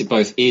sense, it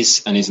both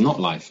is and is not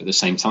life at the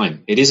same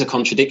time. It is a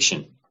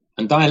contradiction.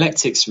 And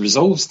dialectics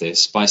resolves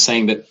this by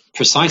saying that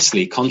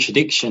precisely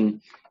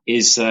contradiction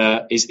is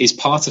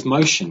part of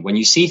motion. When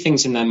you see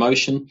things in their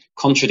motion,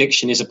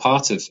 contradiction is a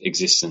part of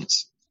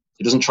existence.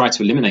 It doesn't try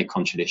to eliminate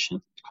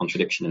contradiction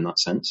in that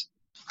sense.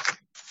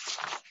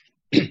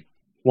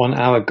 1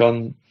 hour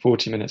gone,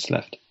 40 minutes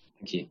left.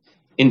 Thank you.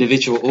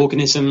 Individual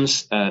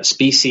organisms,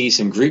 species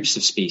and groups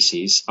of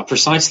species are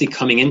precisely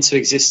coming into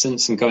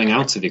existence and going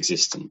out of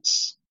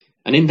existence.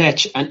 And in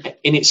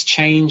its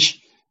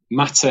change,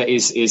 matter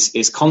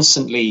is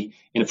constantly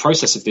in a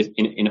process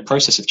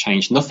of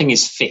change. Nothing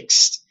is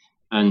fixed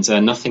and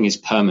nothing is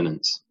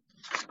permanent.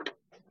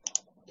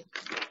 In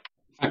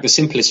fact, the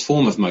simplest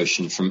form of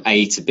motion from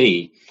A to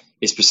B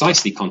is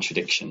precisely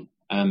contradiction.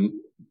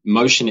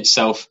 Motion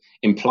itself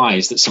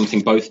implies that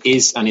something both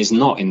is and is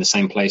not in the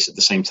same place at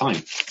the same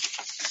time.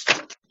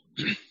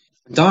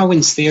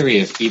 Darwin's theory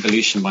of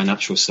evolution by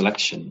natural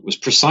selection was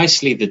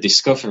precisely the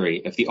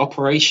discovery of the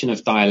operation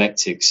of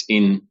dialectics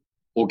in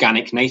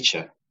organic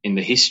nature, in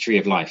the history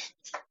of life.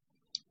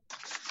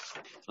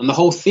 And the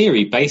whole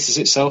theory bases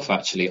itself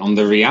actually on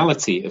the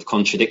reality of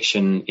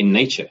contradiction in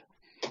nature.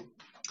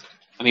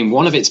 I mean,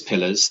 one of its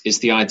pillars is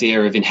the idea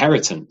of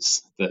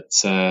inheritance, that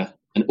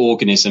an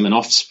organism, an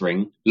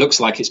offspring, looks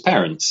like its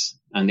parents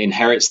and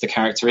inherits the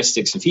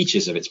characteristics and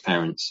features of its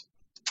parents.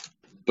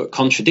 But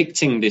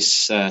contradicting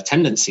this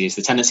tendency is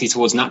the tendency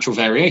towards natural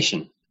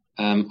variation.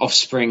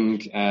 Offspring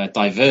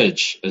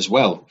diverge as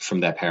well from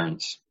their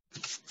parents.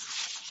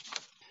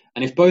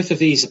 And if both of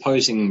these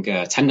opposing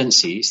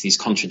tendencies, these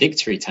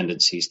contradictory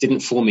tendencies,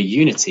 didn't form a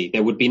unity,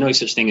 there would be no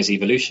such thing as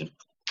evolution.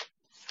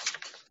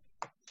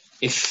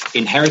 If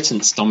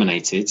inheritance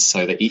dominated,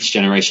 so that each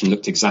generation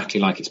looked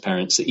exactly like its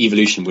parents,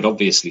 evolution would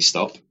obviously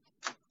stop.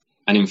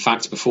 And in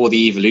fact, before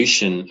the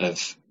evolution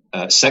of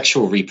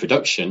sexual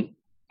reproduction,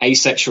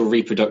 asexual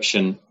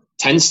reproduction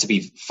tends to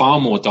be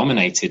far more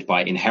dominated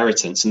by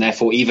inheritance, and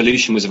therefore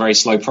evolution was a very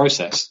slow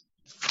process.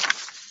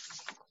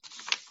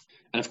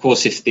 And of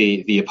course, if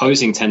the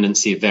opposing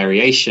tendency of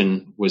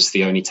variation was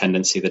the only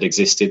tendency that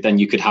existed, then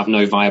you could have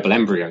no viable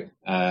embryo.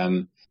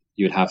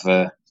 You would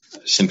have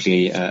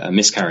simply a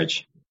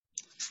miscarriage.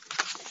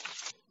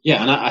 Yeah,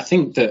 and I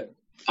think that,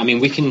 I mean,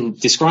 we can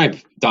describe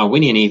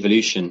Darwinian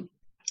evolution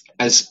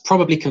as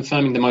probably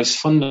confirming the most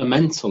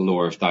fundamental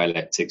law of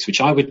dialectics, which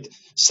I would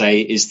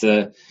say is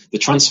the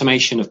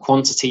transformation of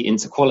quantity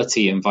into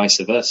quality and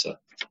vice versa.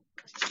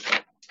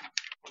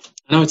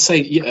 And I would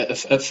say,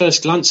 at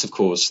first glance, of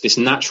course, this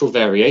natural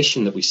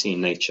variation that we see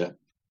in nature,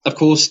 of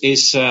course,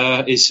 is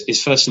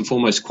first and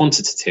foremost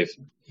quantitative.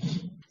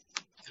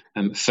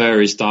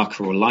 Fur is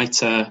darker or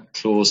lighter,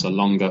 claws are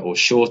longer or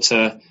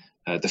shorter,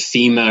 the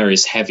femur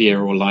is heavier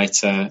or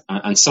lighter,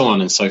 and so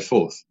on and so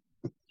forth.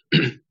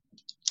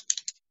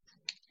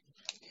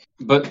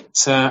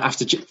 But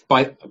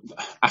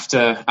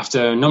after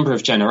a number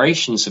of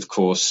generations, of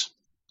course,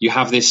 you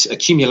have this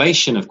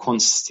accumulation of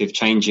quantitative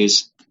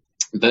changes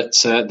that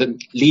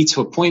lead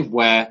to a point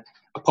where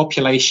a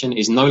population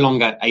is no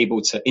longer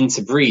able to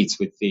interbreed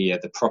with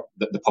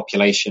the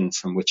population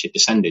from which it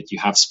descended. You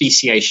have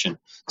speciation;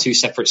 two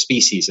separate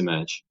species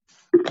emerge.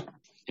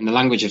 In the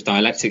language of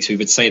dialectics, we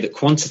would say that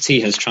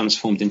quantity has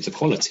transformed into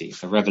quality.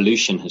 A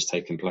revolution has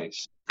taken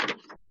place.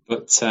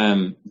 But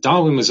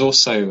Darwin was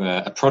also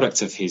a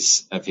product of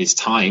his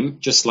time,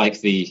 just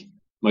like the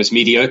most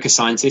mediocre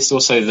scientists.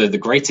 Also, the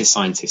greatest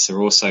scientists are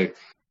also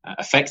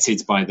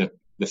affected by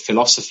the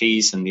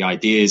philosophies and the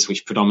ideas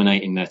which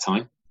predominate in their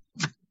time.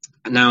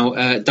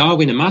 Now,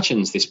 Darwin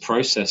imagines this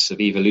process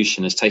of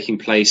evolution as taking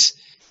place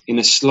in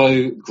a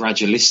slow,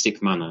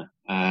 gradualistic manner.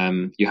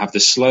 You have the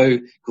slow,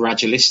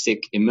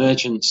 gradualistic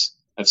emergence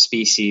of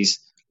species,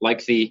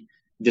 like the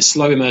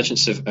slow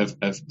emergence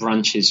of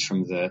branches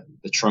from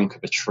the trunk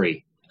of a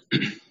tree.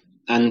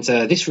 And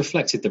this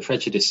reflected the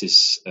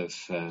prejudices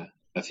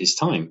of his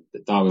time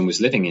that Darwin was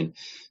living in,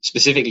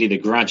 specifically the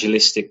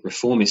gradualistic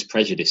reformist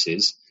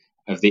prejudices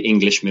of the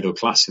English middle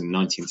class in the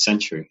 19th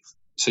century.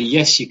 So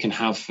yes, you can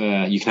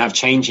have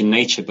change in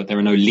nature, but there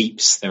are no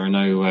leaps, there are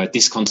no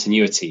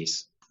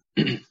discontinuities.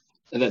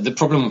 The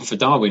problem for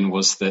Darwin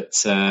was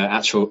that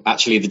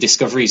actually the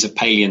discoveries of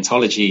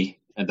paleontology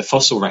and the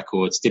fossil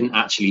records didn't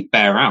actually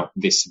bear out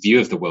this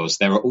view of the world.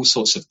 There are all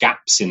sorts of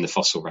gaps in the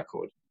fossil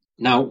record.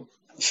 Now,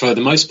 for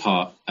the most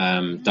part,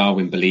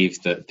 Darwin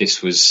believed that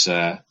this was,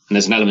 and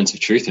there's an element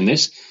of truth in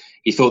this,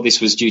 he thought this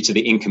was due to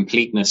the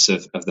incompleteness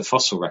of the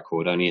fossil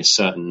record. Only a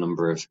certain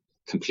number of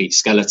complete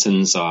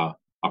skeletons are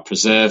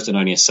preserved and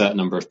only a certain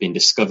number have been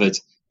discovered,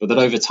 but that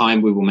over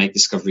time we will make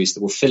discoveries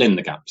that will fill in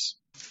the gaps.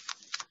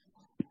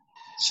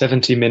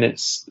 70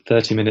 minutes,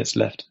 30 minutes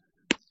left.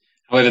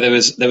 However, there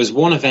was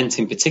one event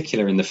in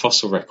particular in the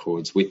fossil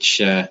records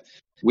which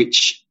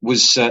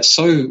was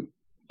so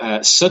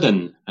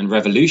sudden and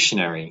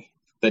revolutionary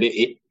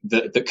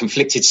that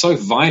conflicted so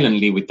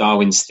violently with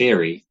Darwin's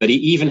theory that he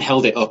even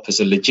held it up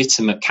as a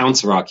legitimate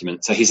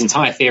counter-argument to his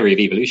entire theory of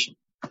evolution.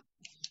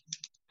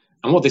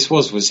 And what this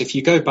was if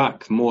you go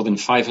back more than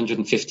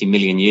 550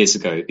 million years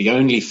ago, the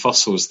only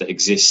fossils that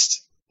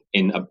exist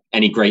in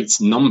any great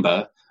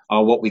number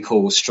are what we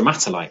call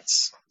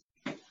stromatolites.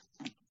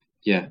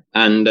 Yeah,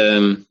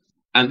 and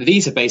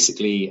these are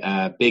basically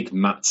big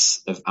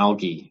mats of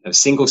algae, of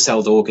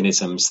single-celled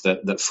organisms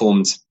that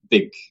formed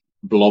big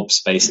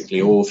blobs,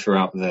 basically all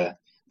throughout the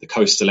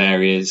coastal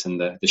areas and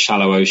the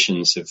shallow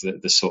oceans of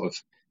the sort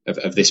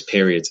of this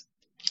period.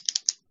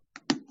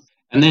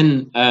 And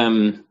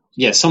then,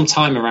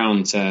 sometime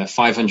around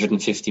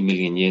 550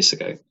 million years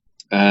ago,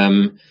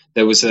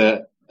 there was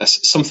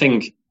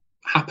something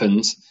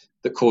happened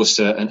that caused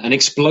an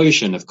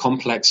explosion of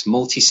complex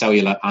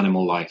multicellular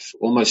animal life,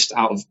 almost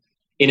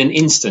in an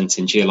instant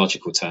in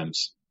geological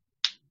terms.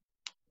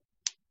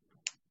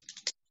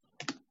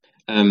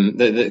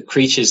 The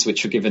creatures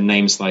which were given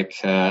names like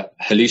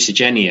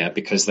hallucigenia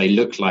because they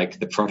look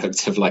like the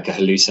product of like a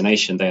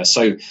hallucination. They are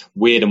so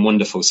weird and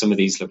wonderful. Some of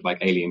these look like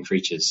alien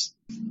creatures.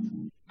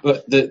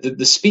 But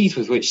the speed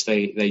with which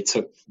they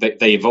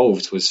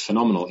evolved was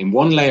phenomenal. In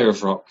one layer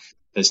of rock,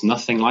 there's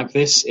nothing like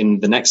this. In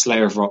the next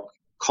layer of rock,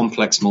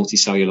 complex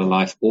multicellular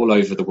life all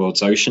over the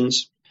world's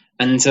oceans.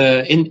 And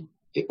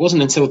it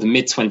wasn't until the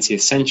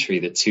mid-20th century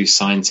that two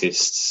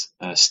scientists,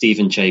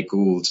 Stephen Jay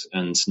Gould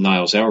and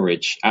Niles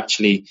Eldredge,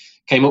 actually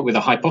came up with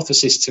a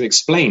hypothesis to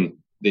explain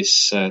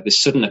this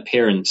sudden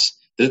appearance,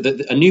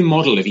 a new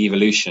model of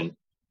evolution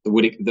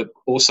that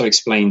also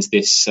explains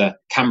this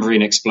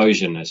Cambrian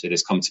explosion, as it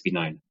has come to be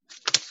known.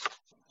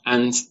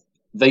 And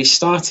they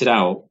started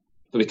out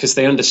because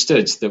they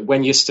understood that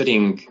when you're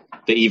studying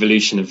the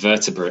evolution of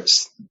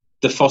vertebrates,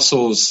 the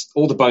fossils,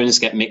 all the bones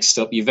get mixed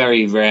up. You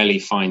very rarely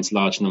find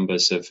large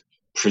numbers of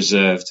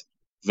preserved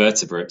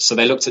vertebrates. So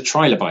they looked at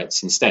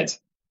trilobites instead.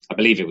 I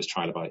believe it was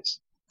trilobites.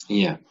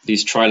 Yeah,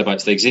 these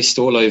trilobites, they exist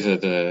all over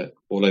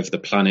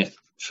the planet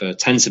for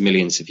tens of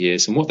millions of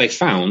years. And what they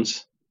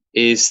found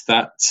is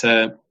that,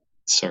 in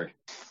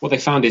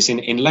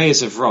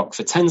layers of rock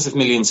for tens of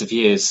millions of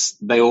years,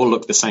 they all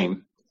look the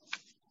same.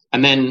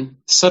 And then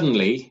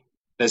suddenly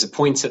there's a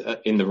point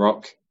in the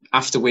rock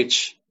after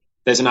which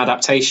there's an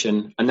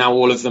adaptation, and now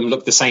all of them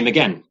look the same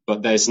again.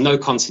 But there's no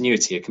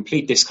continuity, a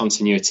complete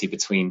discontinuity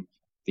between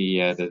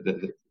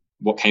the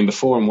what came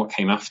before and what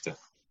came after.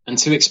 And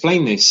to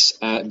explain this,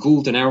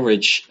 Gould and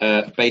Eldredge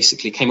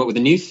basically came up with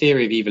a new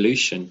theory of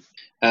evolution,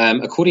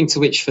 according to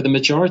which for the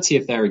majority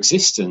of their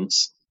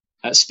existence,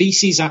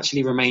 species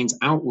actually remained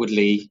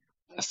outwardly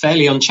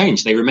fairly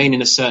unchanged. They remain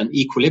in a certain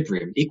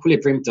equilibrium.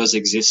 Equilibrium does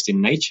exist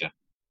in nature.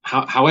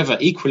 However,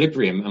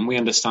 equilibrium, and we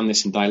understand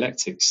this in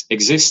dialectics,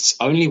 exists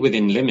only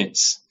within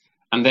limits.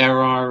 And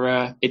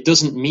it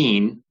doesn't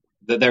mean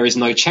that there is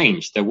no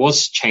change. There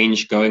was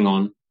change going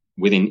on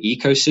within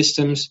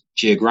ecosystems,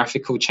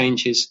 geographical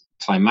changes,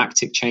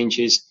 climatic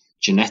changes,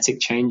 genetic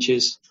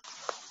changes.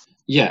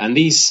 Yeah, and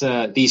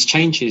these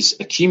changes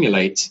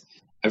accumulate,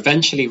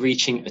 eventually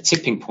reaching a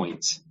tipping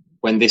point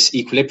when this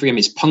equilibrium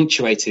is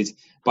punctuated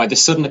by the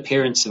sudden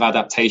appearance of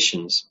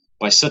adaptations,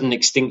 by sudden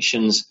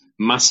extinctions,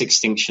 mass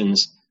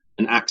extinctions,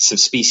 and acts of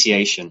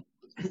speciation.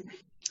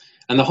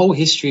 And the whole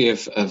history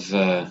of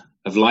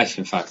life,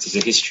 in fact, is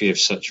a history of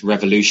such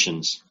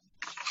revolutions.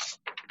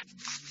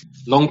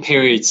 Long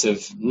periods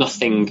of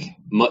nothing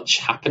much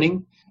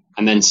happening,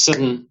 and then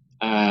sudden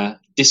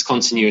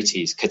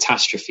discontinuities,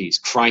 catastrophes,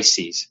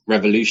 crises,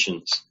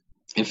 revolutions.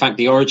 In fact,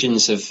 the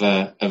origins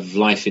of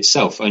life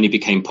itself only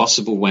became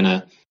possible when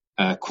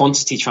a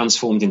quantity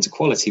transformed into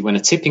quality, when a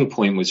tipping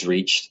point was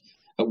reached,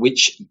 at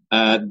which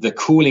the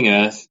cooling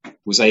Earth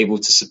was able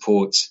to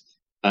support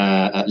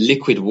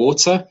liquid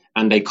water,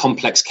 and a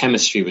complex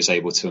chemistry was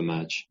able to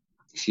emerge.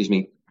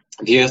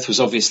 The Earth was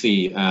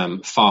obviously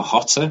far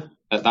hotter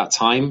at that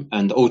time,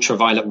 and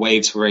ultraviolet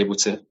waves were able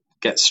to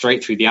get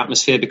straight through the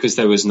atmosphere because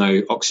there was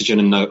no oxygen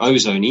and no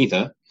ozone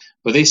either.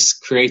 But this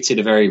created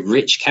a very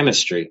rich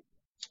chemistry.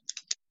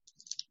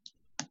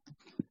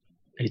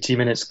 80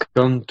 minutes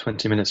gone,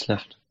 20 minutes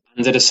left.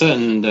 And at a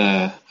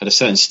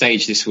certain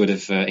stage, this would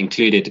have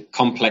included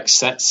complex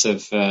sets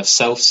of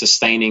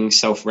self-sustaining,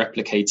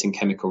 self-replicating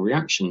chemical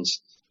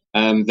reactions.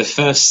 The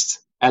first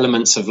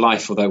elements of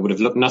life, although would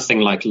have looked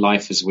nothing like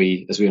life as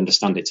we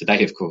understand it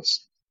today, of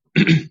course.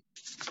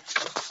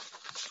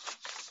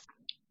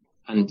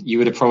 And you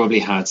would have probably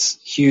had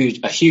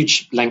a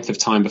huge length of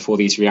time before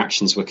these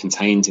reactions were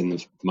contained in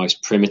the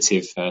most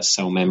primitive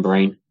cell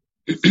membrane.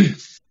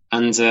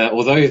 And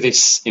although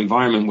this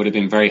environment would have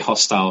been very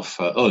hostile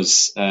for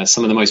us,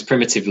 some of the most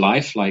primitive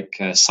life, like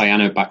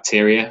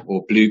cyanobacteria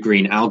or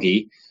blue-green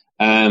algae,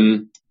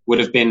 would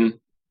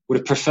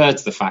have preferred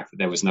the fact that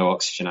there was no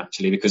oxygen,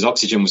 actually, because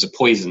oxygen was a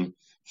poison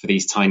for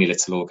these tiny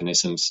little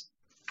organisms.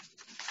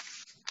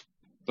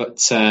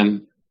 But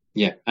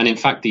and in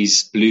fact,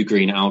 these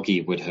blue-green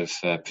algae would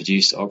have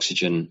produced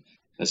oxygen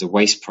as a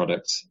waste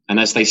product. And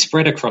as they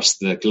spread across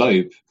the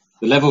globe,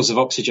 the levels of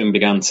oxygen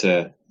began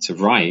to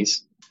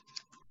rise.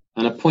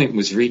 And a point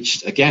was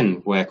reached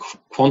again where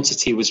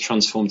quantity was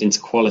transformed into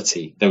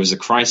quality. There was a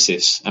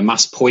crisis, a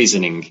mass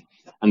poisoning,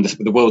 and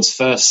the world's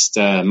first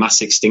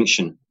mass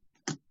extinction.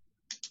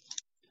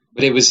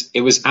 But it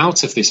was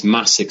out of this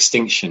mass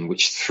extinction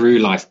which threw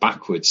life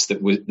backwards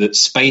that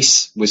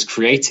space was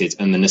created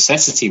and the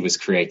necessity was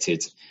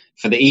created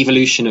for the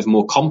evolution of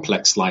more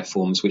complex life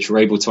forms which were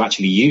able to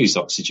actually use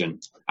oxygen,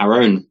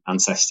 our own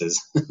ancestors.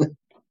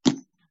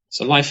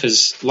 So life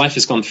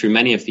has gone through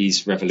many of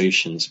these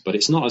revolutions, but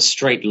it's not a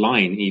straight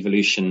line.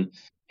 Evolution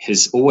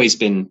has always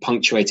been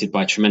punctuated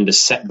by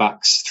tremendous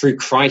setbacks. Through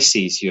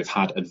crises, you have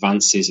had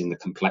advances in the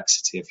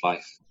complexity of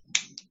life.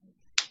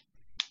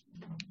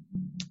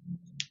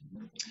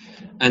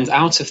 And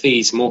out of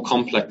these more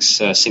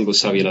complex single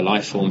cellular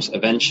life forms,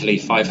 eventually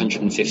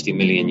 550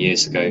 million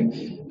years ago,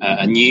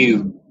 a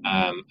new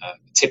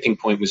tipping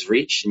point was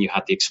reached, and you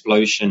had the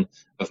explosion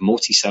of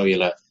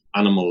multicellular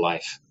animal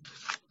life.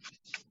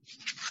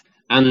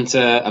 And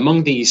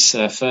among these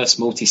first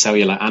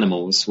multicellular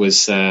animals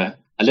was a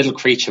little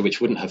creature which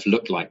wouldn't have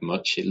looked like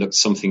much. It looked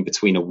something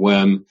between a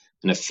worm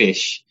and a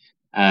fish.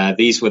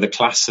 These were the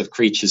class of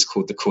creatures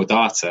called the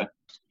chordata.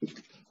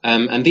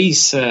 And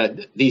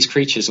these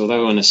creatures,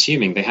 although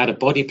unassuming, they had a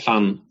body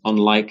plan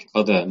unlike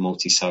other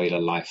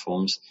multicellular life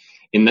forms,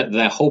 in that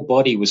their whole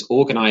body was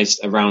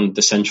organized around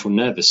the central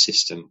nervous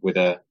system with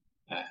a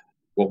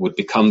what would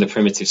become the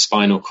primitive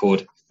spinal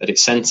cord at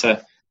its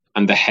center,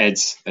 and the head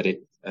at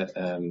it,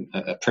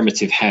 a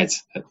primitive head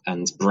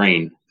and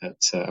brain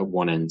at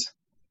one end.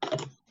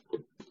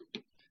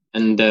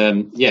 And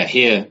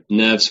here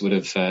nerves would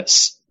have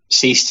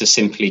ceased to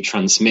simply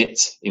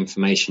transmit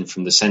information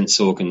from the sense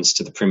organs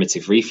to the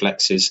primitive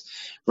reflexes.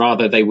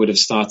 Rather, they would have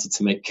started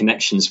to make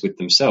connections with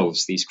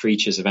themselves. These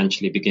creatures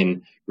eventually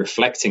begin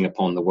reflecting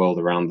upon the world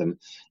around them.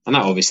 And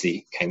that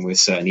obviously came with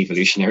certain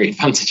evolutionary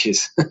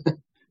advantages.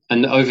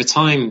 And over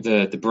time,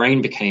 the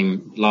brain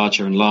became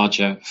larger and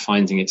larger,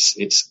 finding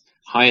its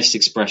highest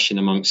expression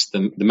amongst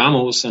the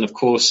mammals and, of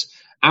course,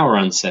 our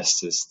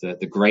ancestors,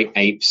 the great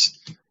apes,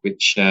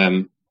 which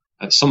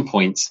at some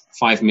point,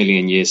 5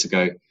 million years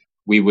ago,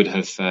 we would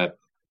have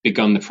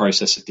begun the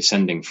process of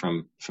descending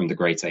from the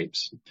great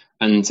apes.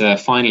 And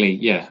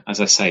finally, as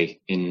I say,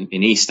 in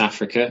East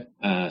Africa,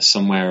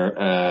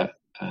 somewhere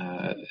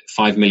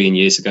 5 million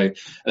years ago,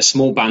 a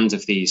small band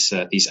of these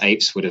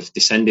apes would have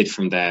descended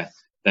from their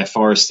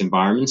forest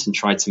environment and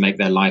tried to make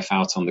their life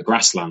out on the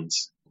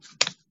grasslands.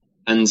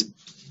 And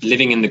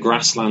living in the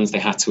grasslands, they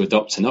had to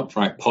adopt an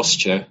upright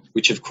posture,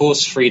 which of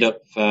course freed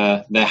up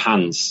their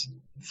hands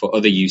for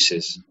other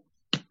uses.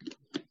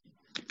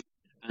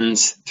 And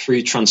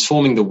through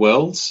transforming the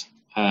world,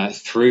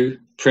 through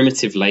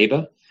primitive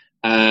labor,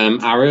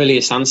 our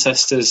earliest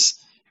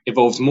ancestors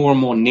evolved more and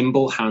more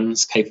nimble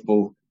hands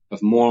capable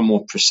of more and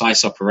more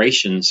precise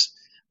operations.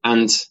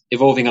 And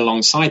evolving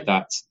alongside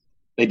that,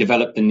 they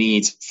developed the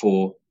need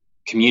for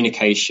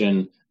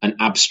communication and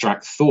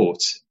abstract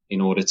thought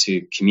in order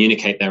to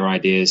communicate their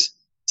ideas,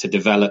 to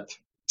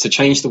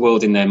change the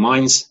world in their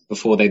minds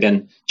before they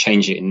then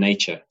change it in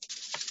nature.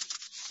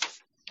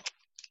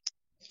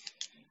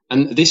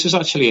 And this was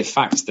actually a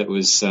fact that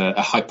was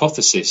a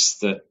hypothesis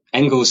that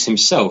Engels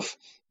himself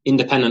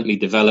independently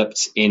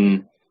developed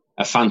in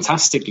a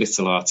fantastic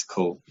little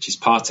article, which is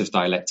part of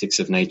Dialectics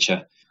of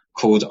Nature,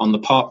 called On the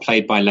Part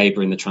Played by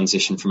Labour in the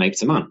Transition from Ape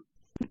to Man.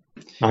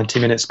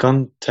 90 minutes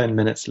gone, 10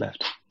 minutes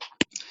left.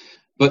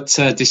 But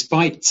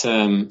despite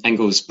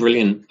Engels'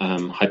 brilliant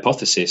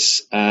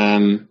hypothesis,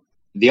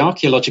 the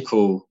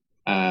archaeological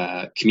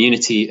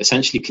community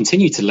essentially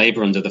continued to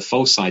labour under the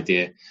false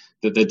idea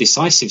that the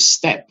decisive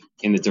step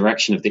in the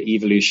direction of the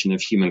evolution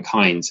of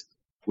humankind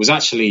was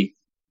actually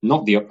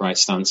not the upright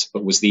stance,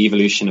 but was the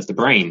evolution of the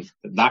brain,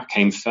 that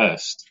came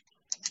first.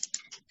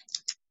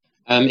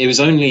 It was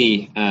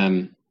only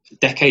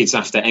decades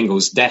after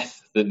Engels'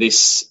 death that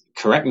this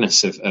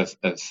correctness of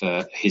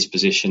his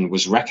position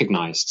was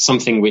recognized,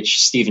 something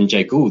which Stephen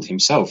Jay Gould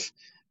himself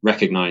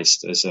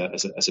recognized as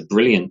a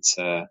brilliant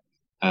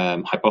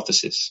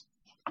hypothesis.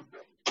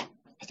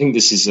 I think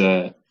this is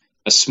a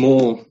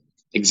small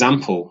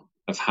example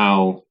of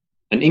how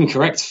an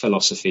incorrect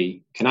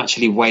philosophy can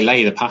actually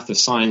waylay the path of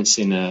science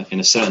in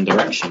a certain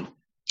direction.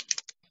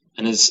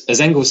 And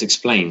as Engels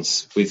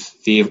explains,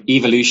 with the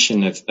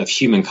evolution of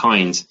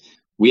humankind,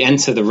 we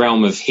enter the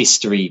realm of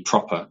history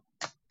proper.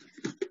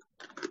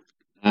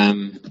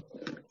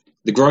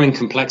 The growing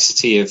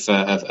complexity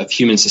of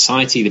human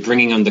society, the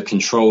bringing under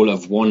control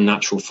of one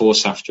natural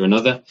force after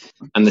another,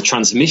 and the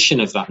transmission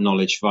of that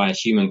knowledge via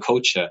human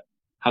culture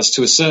has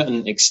to a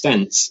certain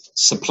extent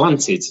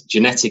supplanted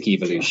genetic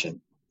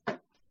evolution.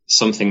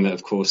 Something that,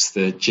 of course,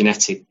 the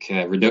genetic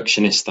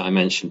reductionists that I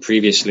mentioned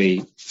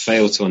previously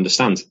failed to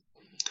understand.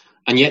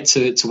 And yet,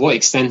 to what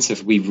extent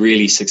have we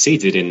really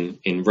succeeded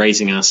in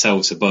raising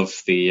ourselves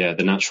above the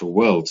natural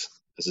world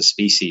as a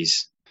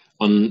species?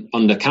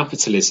 Under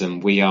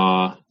capitalism, we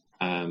are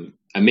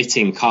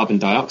emitting carbon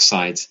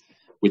dioxide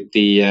with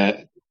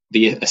the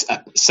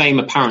same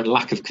apparent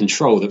lack of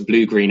control that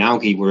blue-green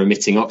algae were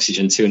emitting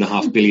oxygen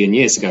 2.5 billion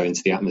years ago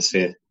into the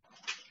atmosphere.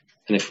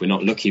 And if we're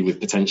not lucky, with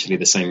potentially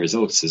the same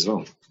results as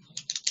well.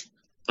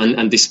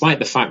 And despite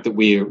the fact that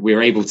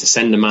we're able to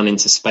send a man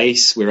into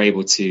space, we're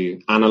able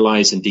to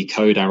analyze and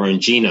decode our own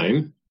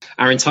genome,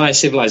 our entire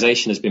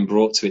civilization has been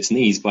brought to its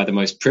knees by the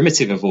most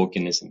primitive of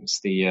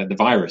organisms, the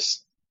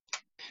virus.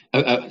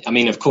 I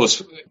mean, of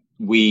course,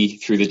 we,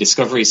 through the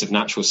discoveries of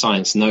natural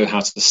science, know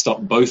how to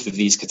stop both of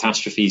these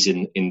catastrophes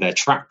in their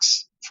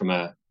tracks from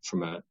a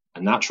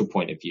natural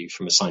point of view,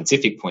 from a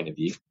scientific point of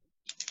view.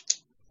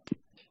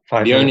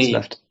 5 minutes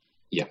left.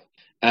 Yeah.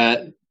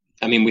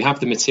 I mean, we have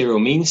the material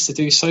means to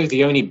do so.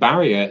 The only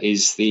barrier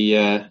is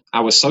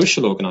our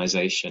social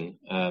organization,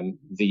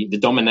 the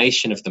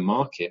domination of the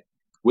market,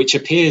 which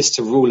appears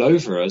to rule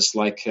over us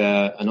like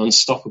an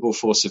unstoppable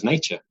force of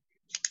nature.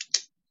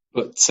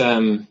 But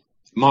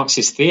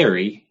Marxist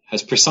theory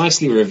has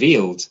precisely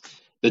revealed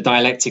the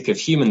dialectic of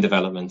human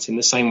development in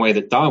the same way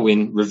that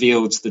Darwin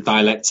revealed the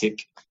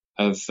dialectic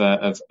of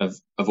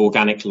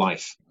organic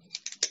life.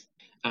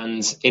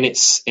 And in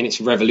its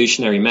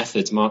revolutionary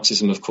methods,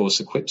 Marxism, of course,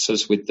 equips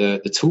us with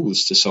the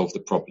tools to solve the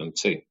problem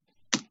too.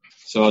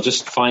 So I'll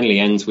just finally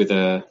end with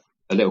a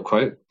little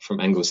quote from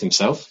Engels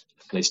himself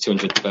on his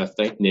 200th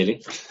birthday,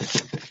 nearly.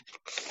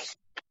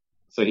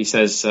 So he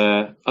says,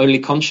 only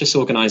conscious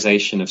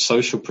organization of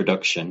social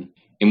production,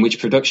 in which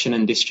production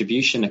and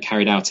distribution are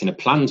carried out in a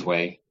planned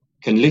way,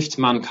 can lift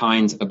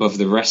mankind above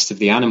the rest of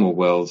the animal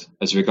world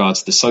as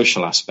regards the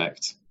social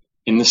aspect,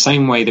 in the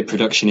same way that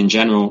production in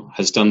general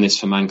has done this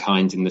for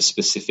mankind in the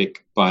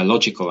specific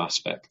biological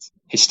aspect.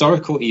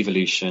 Historical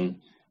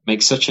evolution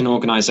makes such an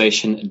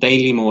organisation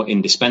daily more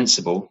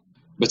indispensable,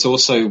 but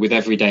also with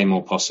every day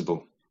more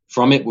possible.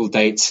 From it will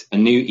date a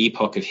new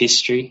epoch of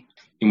history,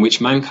 in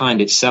which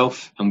mankind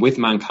itself, and with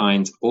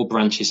mankind all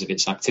branches of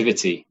its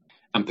activity,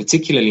 and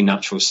particularly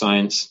natural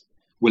science,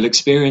 will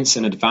experience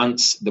an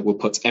advance that will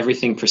put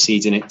everything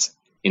preceding it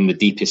in the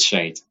deepest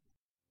shade.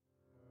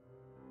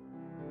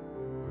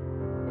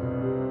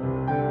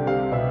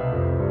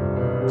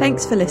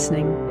 Thanks for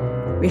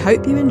listening. We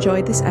hope you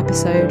enjoyed this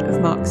episode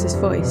of Marx's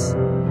Voice.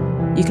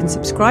 You can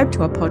subscribe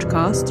to our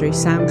podcast through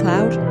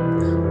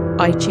SoundCloud,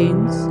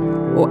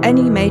 iTunes, or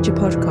any major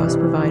podcast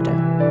provider,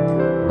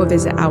 or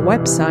visit our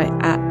website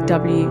at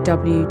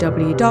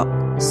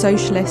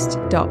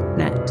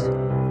www.socialist.net.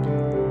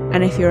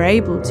 And if you're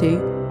able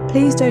to,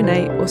 please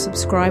donate or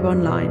subscribe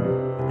online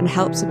and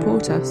help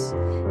support us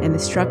in the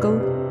struggle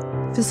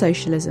for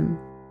socialism.